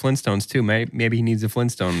Brothers owns the Flintstones too. Maybe he needs a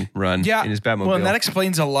Flintstone run in his Batmobile. Well, and that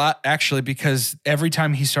explains a lot, actually, because every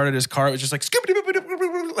time he started his car, it was just like,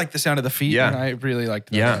 like the sound of the feet. Yeah. And I really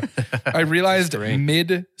liked that. Yeah. I realized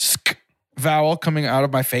mid-sk vowel coming out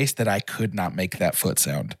of my face that I could not make that foot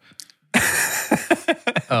sound.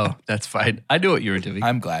 Oh, that's fine. I knew what you were doing.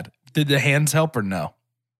 I'm glad. Did the hands help or no?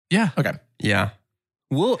 Yeah. Okay. Yeah.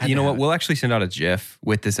 You know what? We'll actually send out a GIF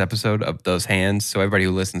with this episode of those hands so everybody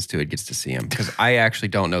who listens to it gets to see them, because I actually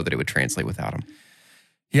don't know that it would translate without them.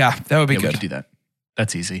 Yeah, that would be We good. could do that.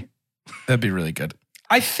 That's easy. That'd be really good.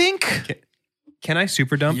 I think. Can I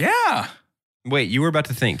super dump? Yeah. Wait, you were about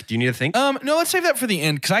to think. Do you need to think? No, let's save that for the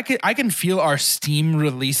end, because I can feel our steam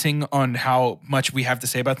releasing on how much we have to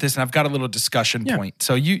say about this, and I've got a little discussion point.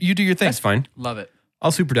 So you do your thing. That's fine. Love it.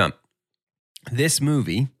 I'll super dump. This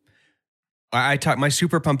movie, my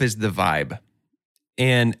super pump is the vibe.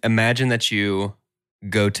 And imagine that you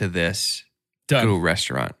go to this, go to a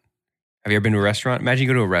restaurant. Have you ever been to a restaurant? Imagine you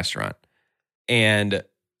go to a restaurant and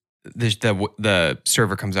the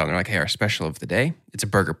server comes out and they're like, hey, our special of the day, it's a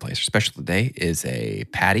burger place. Our special of the day is a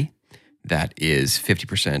patty that is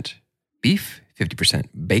 50% beef, 50%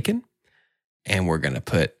 bacon. And we're going to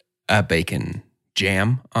put a bacon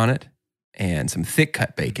jam on it. and some thick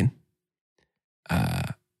cut bacon.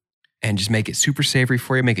 And just make it super savory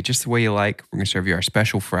for you. Make it just the way you like. We're going to serve you our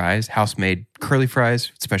special fries, house-made curly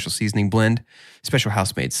fries, special seasoning blend, special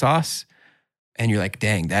house-made sauce. And you're like,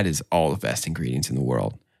 dang, that is all the best ingredients in the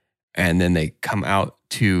world. And then they come out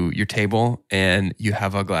to your table and you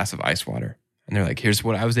have a glass of ice water. And they're like, here's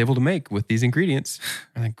what I was able to make with these ingredients.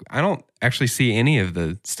 I'm like, I don't actually see any of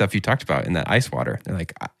the stuff you talked about in that ice water. They're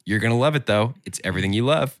like, you're going to love it though. It's everything you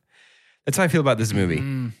love. That's how I feel about this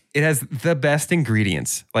movie. It has the best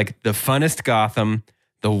ingredients, like the funnest Gotham,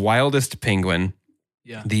 the wildest Penguin,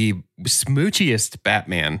 the smoochiest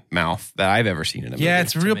Batman mouth that I've ever seen in a movie. Yeah,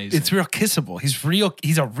 it's real kissable. He's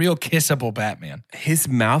a real kissable Batman. His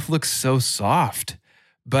mouth looks so soft,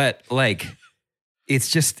 but like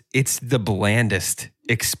it's the blandest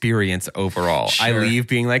experience overall. Sure. I leave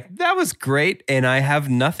being like, that was great, and I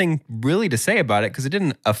have nothing really to say about it because it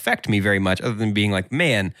didn't affect me very much other than being like,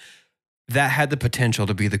 man, that had the potential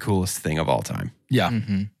to be the coolest thing of all time. Yeah.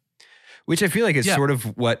 Mm-hmm. Which I feel like is sort of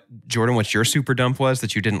what, Jordan, what your super dump was,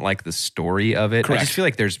 that you didn't like the story of it. Correct. I just feel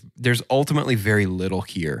like there's ultimately very little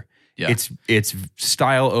here. Yeah. It's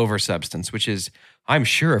style over substance, which is, I'm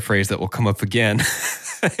sure, a phrase that will come up again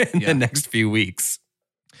in the next few weeks.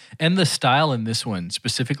 And the style in this one,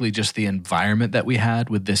 specifically just the environment that we had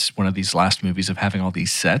with this one of these last movies of having all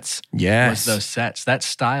these sets. Yes. Was those sets. That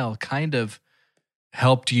style kind of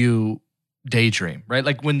helped you daydream, right?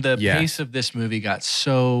 Like when the pace of this movie got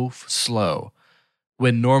so slow,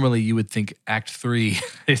 when normally you would think Act 3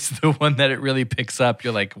 is the one that it really picks up,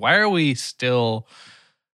 you're like, why are we still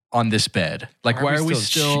on this bed? Like, why are we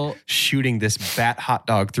still shooting this bat hot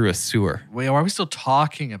dog through a sewer? Why are we still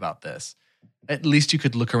talking about this? At least you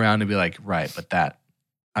could look around and be like, right, but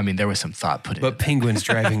there was some thought put in. But Penguin's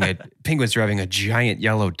driving a giant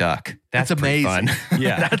yellow duck. That's amazing. Fun.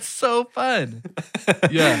 Yeah, that's so fun.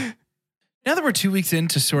 Yeah. Now that we're 2 weeks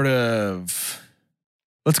into sort of,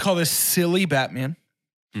 let's call this silly Batman.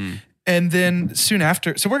 And then soon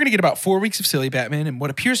after, so we're going to get about 4 weeks of silly Batman and what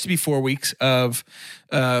appears to be 4 weeks of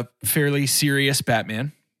fairly serious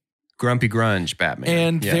Batman. Grumpy grunge Batman.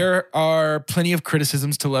 And there are plenty of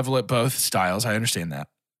criticisms to level at both styles. I understand that.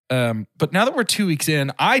 But now that we're 2 weeks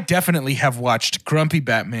in, I definitely have watched Grumpy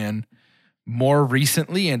Batman more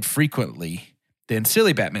recently and frequently than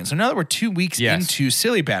Silly Batman. So now that we're 2 weeks into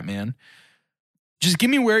Silly Batman, just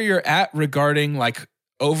give me where you're at regarding like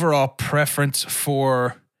overall preference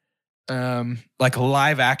for like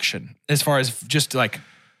live action as far as just like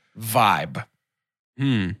vibe.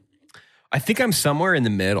 I think I'm somewhere in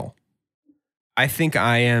the middle. I think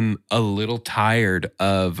I am a little tired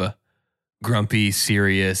of grumpy,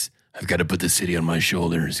 serious, I've got to put the city on my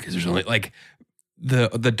shoulders because there's only like the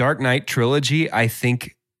Dark Knight trilogy, I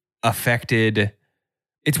think affected.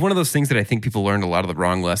 It's one of those things that I think people learned a lot of the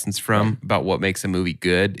wrong lessons from about what makes a movie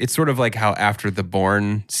good. It's sort of like how after the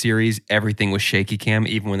Bourne series, everything was shaky cam,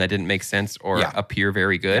 even when that didn't make sense or appear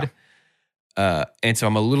very good. And so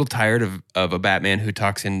I'm a little tired of a Batman who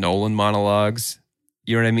talks in Nolan monologues.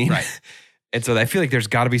 You know what I mean? Right. And so I feel like there's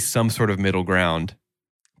got to be some sort of middle ground.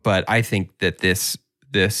 But I think that this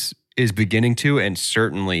is beginning to, and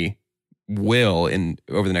certainly will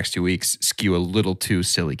over the next 2 weeks, skew a little too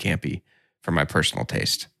silly campy for my personal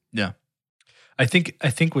taste. Yeah. I think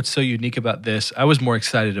what's so unique about this, I was more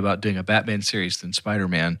excited about doing a Batman series than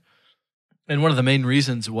Spider-Man. And one of the main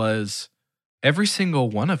reasons was every single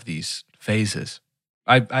one of these phases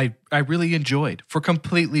I really enjoyed for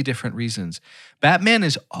completely different reasons. Batman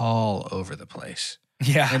is all over the place.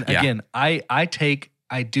 Yeah. And again,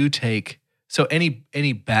 I do take so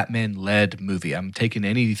any Batman-led movie, I'm taking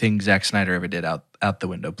anything Zack Snyder ever did out the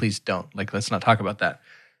window. Please don't. Like, let's not talk about that.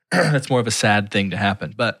 That's more of a sad thing to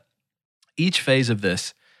happen. But each phase of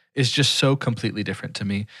this is just so completely different to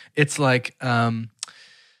me. It's like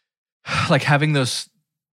having those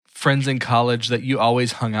friends in college that you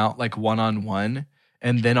always hung out like one-on-one,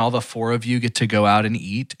 and then all the four of you get to go out and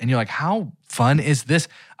eat, and you're like, how fun is this?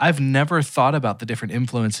 I've never thought about the different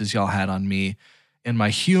influences y'all had on me and my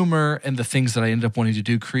humor and the things that I ended up wanting to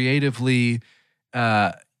do creatively.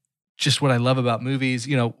 Just what I love about movies.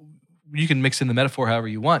 You know, you can mix in the metaphor however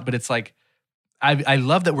you want, but it's like, I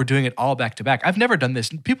love that we're doing it all back to back. I've never done this.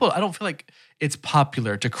 I don't feel like it's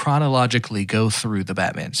popular to chronologically go through the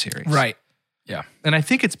Batman series. Right. Yeah. And I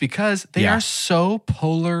think it's because they are so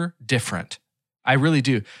polar different. I really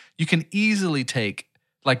do. You can easily take,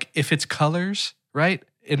 like, if it's colors, right?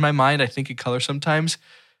 In my mind, I think in color sometimes,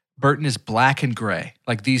 Burton is black and gray,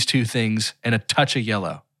 like these two things, and a touch of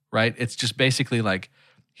yellow, right? It's just basically like,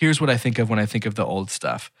 here's what I think of when I think of the old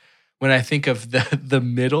stuff. when I think of the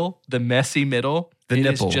middle, the messy middle, The it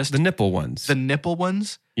nipple, is just the nipple ones. the nipple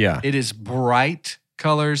ones. Yeah. It is bright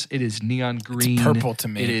colors. It is neon green. It's purple to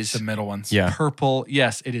me. It is the middle ones. Yeah. purple.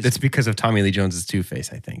 Yes, it is. It's because of Tommy Lee Jones's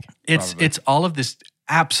Two-Face, I think. It's all of this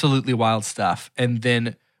absolutely wild stuff. And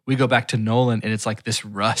then we go back to Nolan and it's like this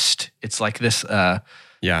rust. It's like this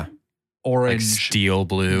Yeah. orange. Like steel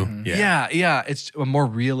blue. Mhm. Yeah. It's a more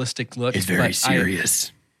realistic look. It's very but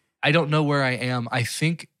serious. I don't know where I am. I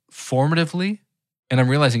think formatively, and I'm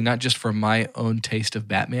realizing not just for my own taste of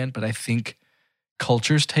Batman, but I think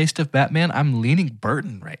culture's taste of Batman, I'm leaning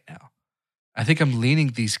Burton right now. I think I'm leaning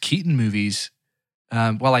these Keaton movies.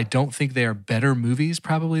 While I don't think they are better movies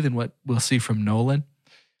probably than what we'll see from Nolan,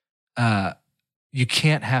 you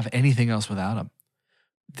can't have anything else without them.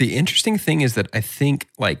 The interesting thing is that I think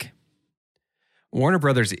like Warner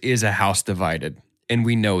Brothers is a house divided, and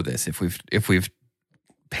we know this if we've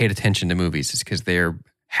paid attention to movies, is because they're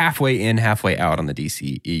halfway in, halfway out on the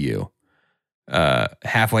DCEU.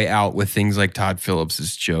 Halfway out with things like Todd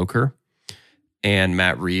Phillips' Joker and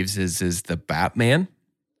Matt Reeves is the Batman.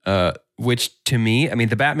 Which to me, I mean,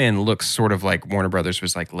 the Batman looks sort of like Warner Brothers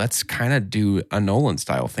was like, let's kind of do a Nolan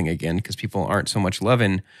style thing again because people aren't so much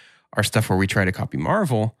loving our stuff where we try to copy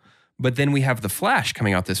Marvel. But then we have The Flash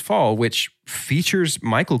coming out this fall, which features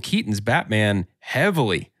Michael Keaton's Batman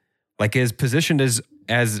heavily, like is positioned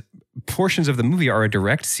as portions of the movie are a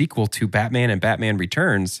direct sequel to Batman and Batman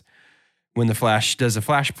Returns when the Flash does a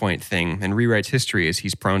Flashpoint thing and rewrites history as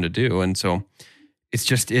he's prone to do. And so it's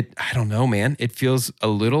just, I don't know, man. It feels a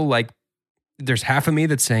little like there's half of me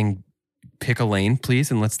that's saying, pick a lane,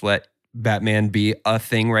 please, and let's let Batman be a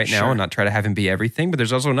thing right now and not try to have him be everything. But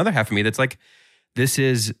there's also another half of me that's like, this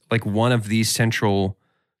is like one of these central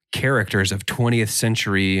characters of 20th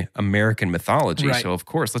century American mythology. Right. So of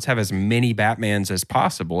course, let's have as many Batmans as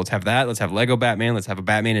possible. Let's have that. Let's have Lego Batman. Let's have a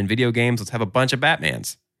Batman in video games. Let's have a bunch of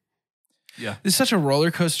Batmans. Yeah. This is such a roller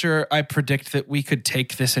coaster. I predict that we could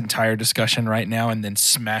take this entire discussion right now and then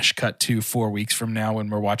smash cut to 4 weeks from now when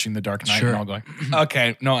we're watching The Dark Knight Sure. and all going,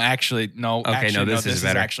 okay, no, actually, this is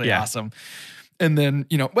better. actually Yeah. awesome. And then,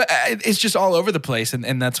 but it's just all over the place.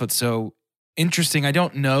 And that's what's so interesting. I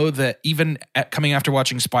don't know that even coming after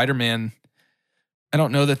watching Spider-Man, I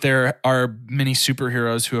don't know that there are many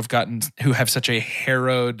superheroes who have such a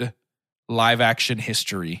harrowed live action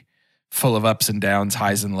history full of ups and downs,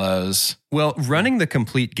 highs and lows. Well, running the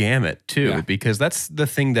complete gamut too, because that's the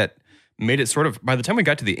thing that made it sort of, by the time we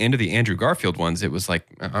got to the end of the Andrew Garfield ones, it was like,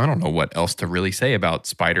 I don't know what else to really say about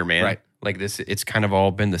Spider-Man. Right. Like this, it's kind of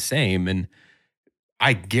all been the same. And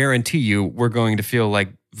I guarantee you we're going to feel like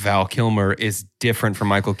Val Kilmer is different from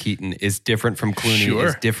Michael Keaton, is different from Clooney,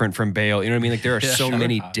 is different from Bale. You know what I mean? Like there are so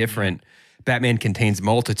many different, Batman contains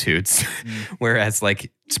multitudes, whereas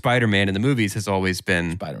like Spider-Man in the movies has always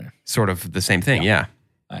been Spider-Man. sort of the same thing. Yeah.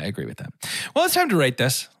 I agree with that. Well, it's time to rate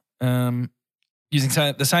this. Using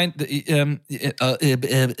the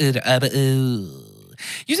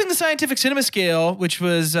scientific cinema scale, which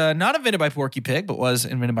was not invented by Porky Pig, but was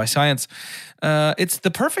invented by science. It's the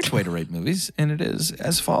perfect way to rate movies, and it is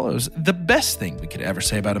as follows. The best thing we could ever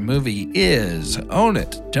say about a movie is own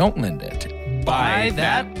it, don't lend it. Buy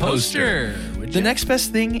that poster. The next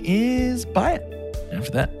best thing is buy it.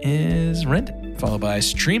 After that is rent it, followed by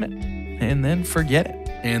stream it, and then forget it.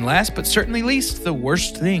 And last but certainly least, the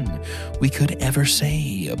worst thing we could ever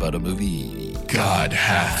say about a movie. God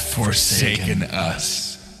hath forsaken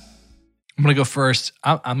us. I'm gonna go first.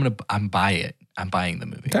 I'm buy it. I'm buying the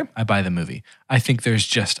movie. Okay. I buy the movie. I think there's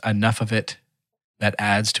just enough of it that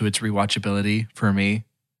adds to its rewatchability for me.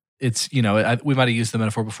 It's, we might have used the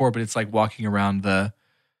metaphor before, but it's like walking around the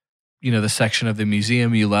section of the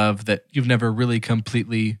museum you love that you've never really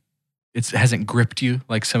completely, it hasn't gripped you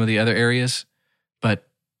like some of the other areas. But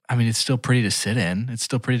I mean, it's still pretty to sit in. It's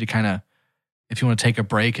still pretty to kind of, if you want to take a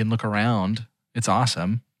break and look around, it's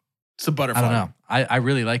awesome. It's the butterfly. I don't know. I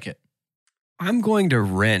really like it. I'm going to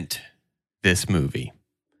rent this movie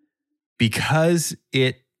because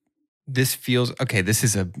this feels, okay, this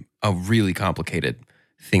is a really complicated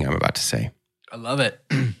thing I'm about to say. I love it.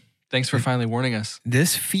 Thanks for finally warning us.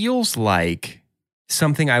 This feels like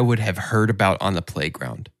something I would have heard about on the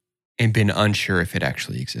playground and been unsure if it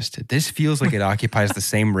actually existed. This feels like it occupies the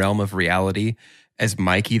same realm of reality as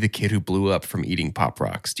Mikey, the kid who blew up from eating Pop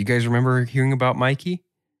Rocks. Do you guys remember hearing about Mikey?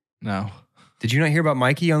 No. Did you not hear about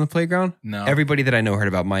Mikey on the playground? No. Everybody that I know heard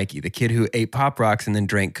about Mikey, the kid who ate Pop Rocks and then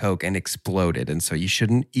drank Coke and exploded. And so you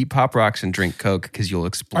shouldn't eat Pop Rocks and drink Coke because you'll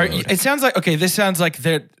explode. It sounds like, this sounds like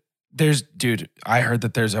there's, dude, I heard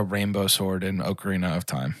that there's a rainbow sword in Ocarina of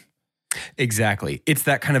Time. Exactly. It's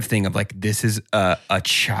that kind of thing of like, this is a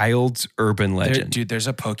child's urban legend. Dude, there's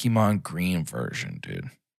a Pokemon Green version, dude.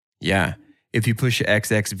 Yeah. If you push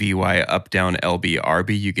XXVY up, down, LB,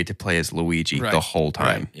 RB, you get to play as Luigi the whole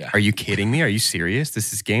time. Right, yeah. Are you kidding me? Are you serious?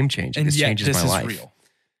 This is game changing. This changes my life. Real.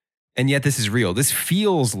 And yet this is real. This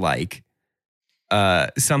feels like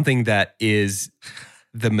something that is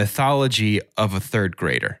the mythology of a third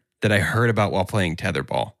grader that I heard about while playing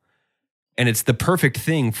tetherball. And it's the perfect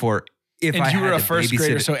thing for if I had you were a to first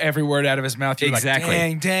grader, so every word out of his mouth, you're Exactly.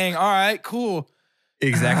 like, dang, all right, cool.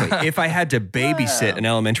 Exactly. If I had to babysit an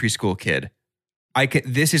elementary school kid,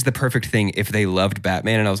 this is the perfect thing if they loved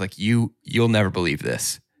Batman. And I was like, you'll never believe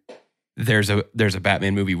this. There's a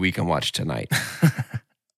Batman movie we can watch tonight.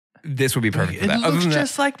 This would be perfect for that. It looks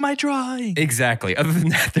just like my drawing. Exactly. Other than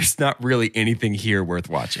that, there's not really anything here worth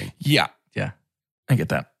watching. Yeah. I get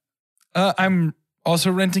that. I'm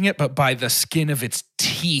also renting it, but by the skin of its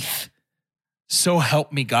teeth. So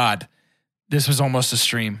help me God. This was almost a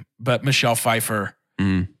stream, but Michelle Pfeiffer,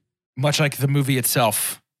 much like the movie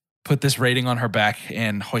itself, put this rating on her back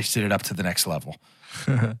and hoisted it up to the next level.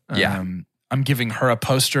 Yeah. I'm giving her a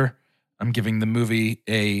poster. I'm giving the movie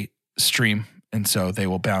a stream. And so they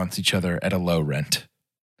will balance each other at a low rent,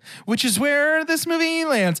 which is where this movie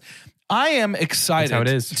lands. I am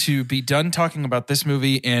excited to be done talking about this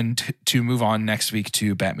movie and to move on next week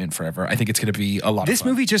to Batman Forever. I think it's going to be a lot of fun. This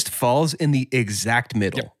movie just falls in the exact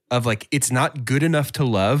middle of like, it's not good enough to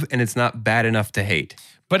love and it's not bad enough to hate.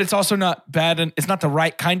 But it's also not bad. And it's not the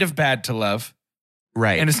right kind of bad to love.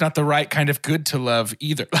 Right. And it's not the right kind of good to love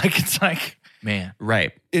either. Like, it's like, man,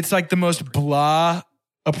 right. It's like the most blah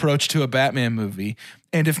approach to a Batman movie.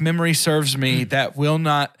 And if memory serves me, that will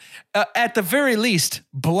not, at the very least,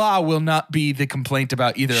 blah will not be the complaint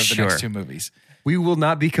about either of the next two movies. We will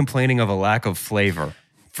not be complaining of a lack of flavor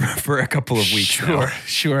for a couple of weeks.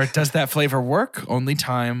 Sure. Does that flavor work? Only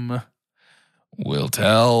time will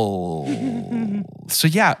tell. So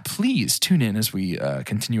yeah, please tune in as we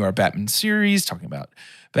continue our Batman series, talking about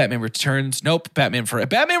Batman Returns. Nope, Batman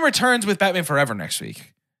Returns with Batman Forever next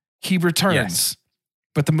week. He returns. Yes.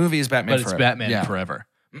 But the movie is Batman Forever. But it's Batman Forever.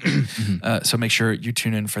 So make sure you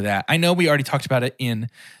tune in for that. I know we already talked about it in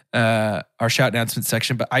our shout announcement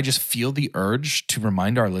section, but I just feel the urge to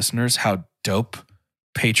remind our listeners how dope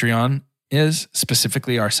Patreon is.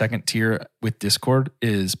 Specifically, our second tier with Discord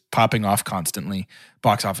is popping off constantly.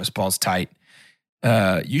 Box office balls tight.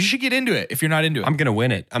 You should get into it if you're not into it. I'm going to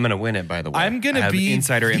win it. I'm going to win it, by the way. I'm going to be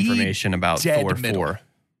insider information about Thor 4.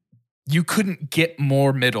 You couldn't get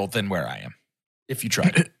more middle than where I am. If you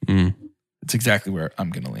tried it. It's exactly where I'm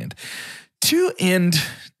going to land. To end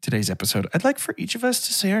today's episode, I'd like for each of us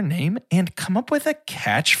to say our name and come up with a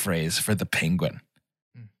catchphrase for the Penguin.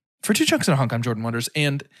 For Two Chunks and a Hunk, I'm Jordan Wonders,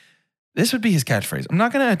 and this would be his catchphrase. I'm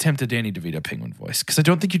not going to attempt a Danny DeVito Penguin voice because I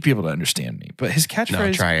don't think you'd be able to understand me, but his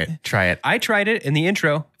catchphrase... No, try it. I tried it in the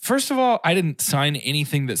intro. First of all, I didn't sign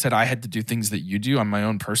anything that said I had to do things that you do. I'm my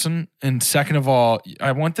own person. And second of all,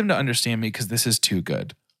 I want them to understand me because this is too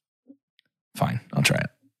good. Fine, I'll try it.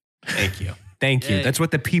 Thank you. That's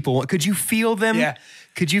what the people want. Could you feel them? Yeah.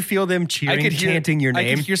 Could you feel them cheering, chanting your name?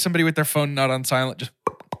 I could hear somebody with their phone not on silent just...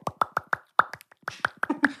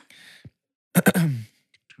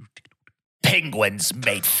 Penguins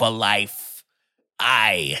mate for life.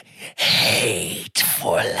 I hate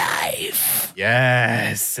for life.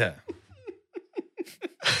 Yes.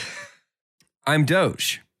 I'm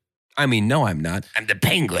Doge. I mean, no, I'm not. I'm the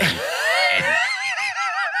Penguin.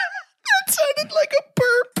 Sounded like a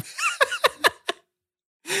burp.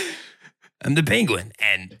 I'm the Penguin,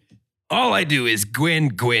 and all I do is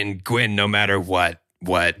Gwyn, no matter what.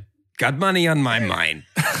 Got money on my mind.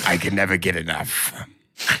 I can never get enough.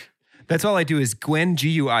 That's all I do is Gwyn,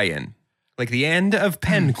 Guin. Like the end of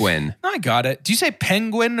Penguin. I got it. Do you say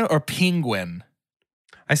penguin or penguin?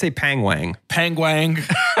 I say pangwang. Pangwang.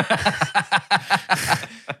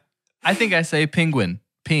 I think I say penguin.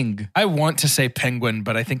 Ping. I want to say penguin,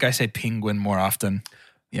 but I think I say penguin more often.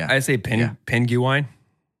 Yeah. I say penguin.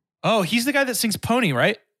 Oh, he's the guy that sings Pony,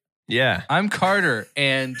 right? Yeah. I'm Carter,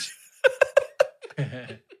 and...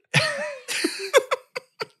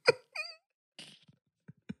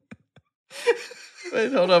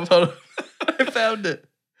 Wait, hold on. I found it.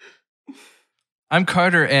 I'm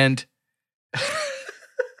Carter, and...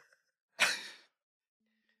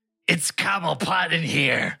 It's Cobblepot in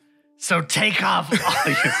here. So take off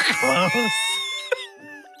all your clothes.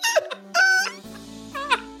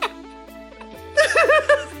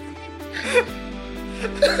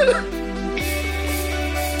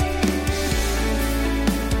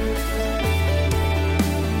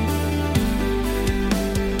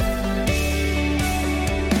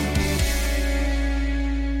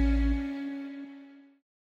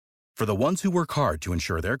 For the ones who work hard to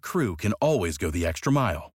ensure their crew can always go the extra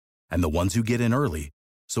mile, and the ones who get in early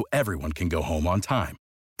so everyone can go home on time,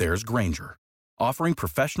 there's Grainger, offering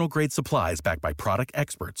professional-grade supplies backed by product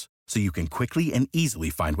experts so you can quickly and easily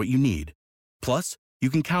find what you need. Plus, you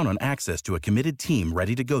can count on access to a committed team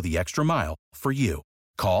ready to go the extra mile for you.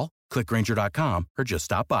 Call, click Grainger.com, or just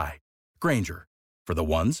stop by. Grainger, for the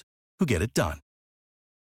ones who get it done.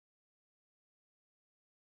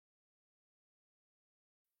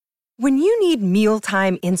 When you need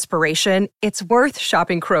mealtime inspiration, it's worth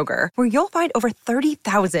shopping Kroger, where you'll find over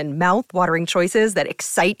 30,000 mouth-watering choices that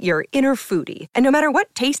excite your inner foodie. And no matter what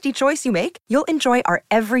tasty choice you make, you'll enjoy our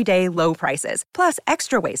everyday low prices, plus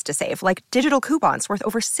extra ways to save, like digital coupons worth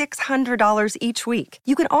over $600 each week.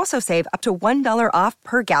 You can also save up to $1 off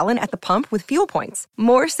per gallon at the pump with fuel points.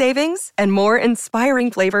 More savings and more inspiring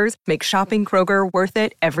flavors make shopping Kroger worth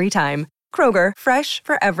it every time. Kroger, fresh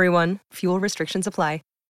for everyone. Fuel restrictions apply.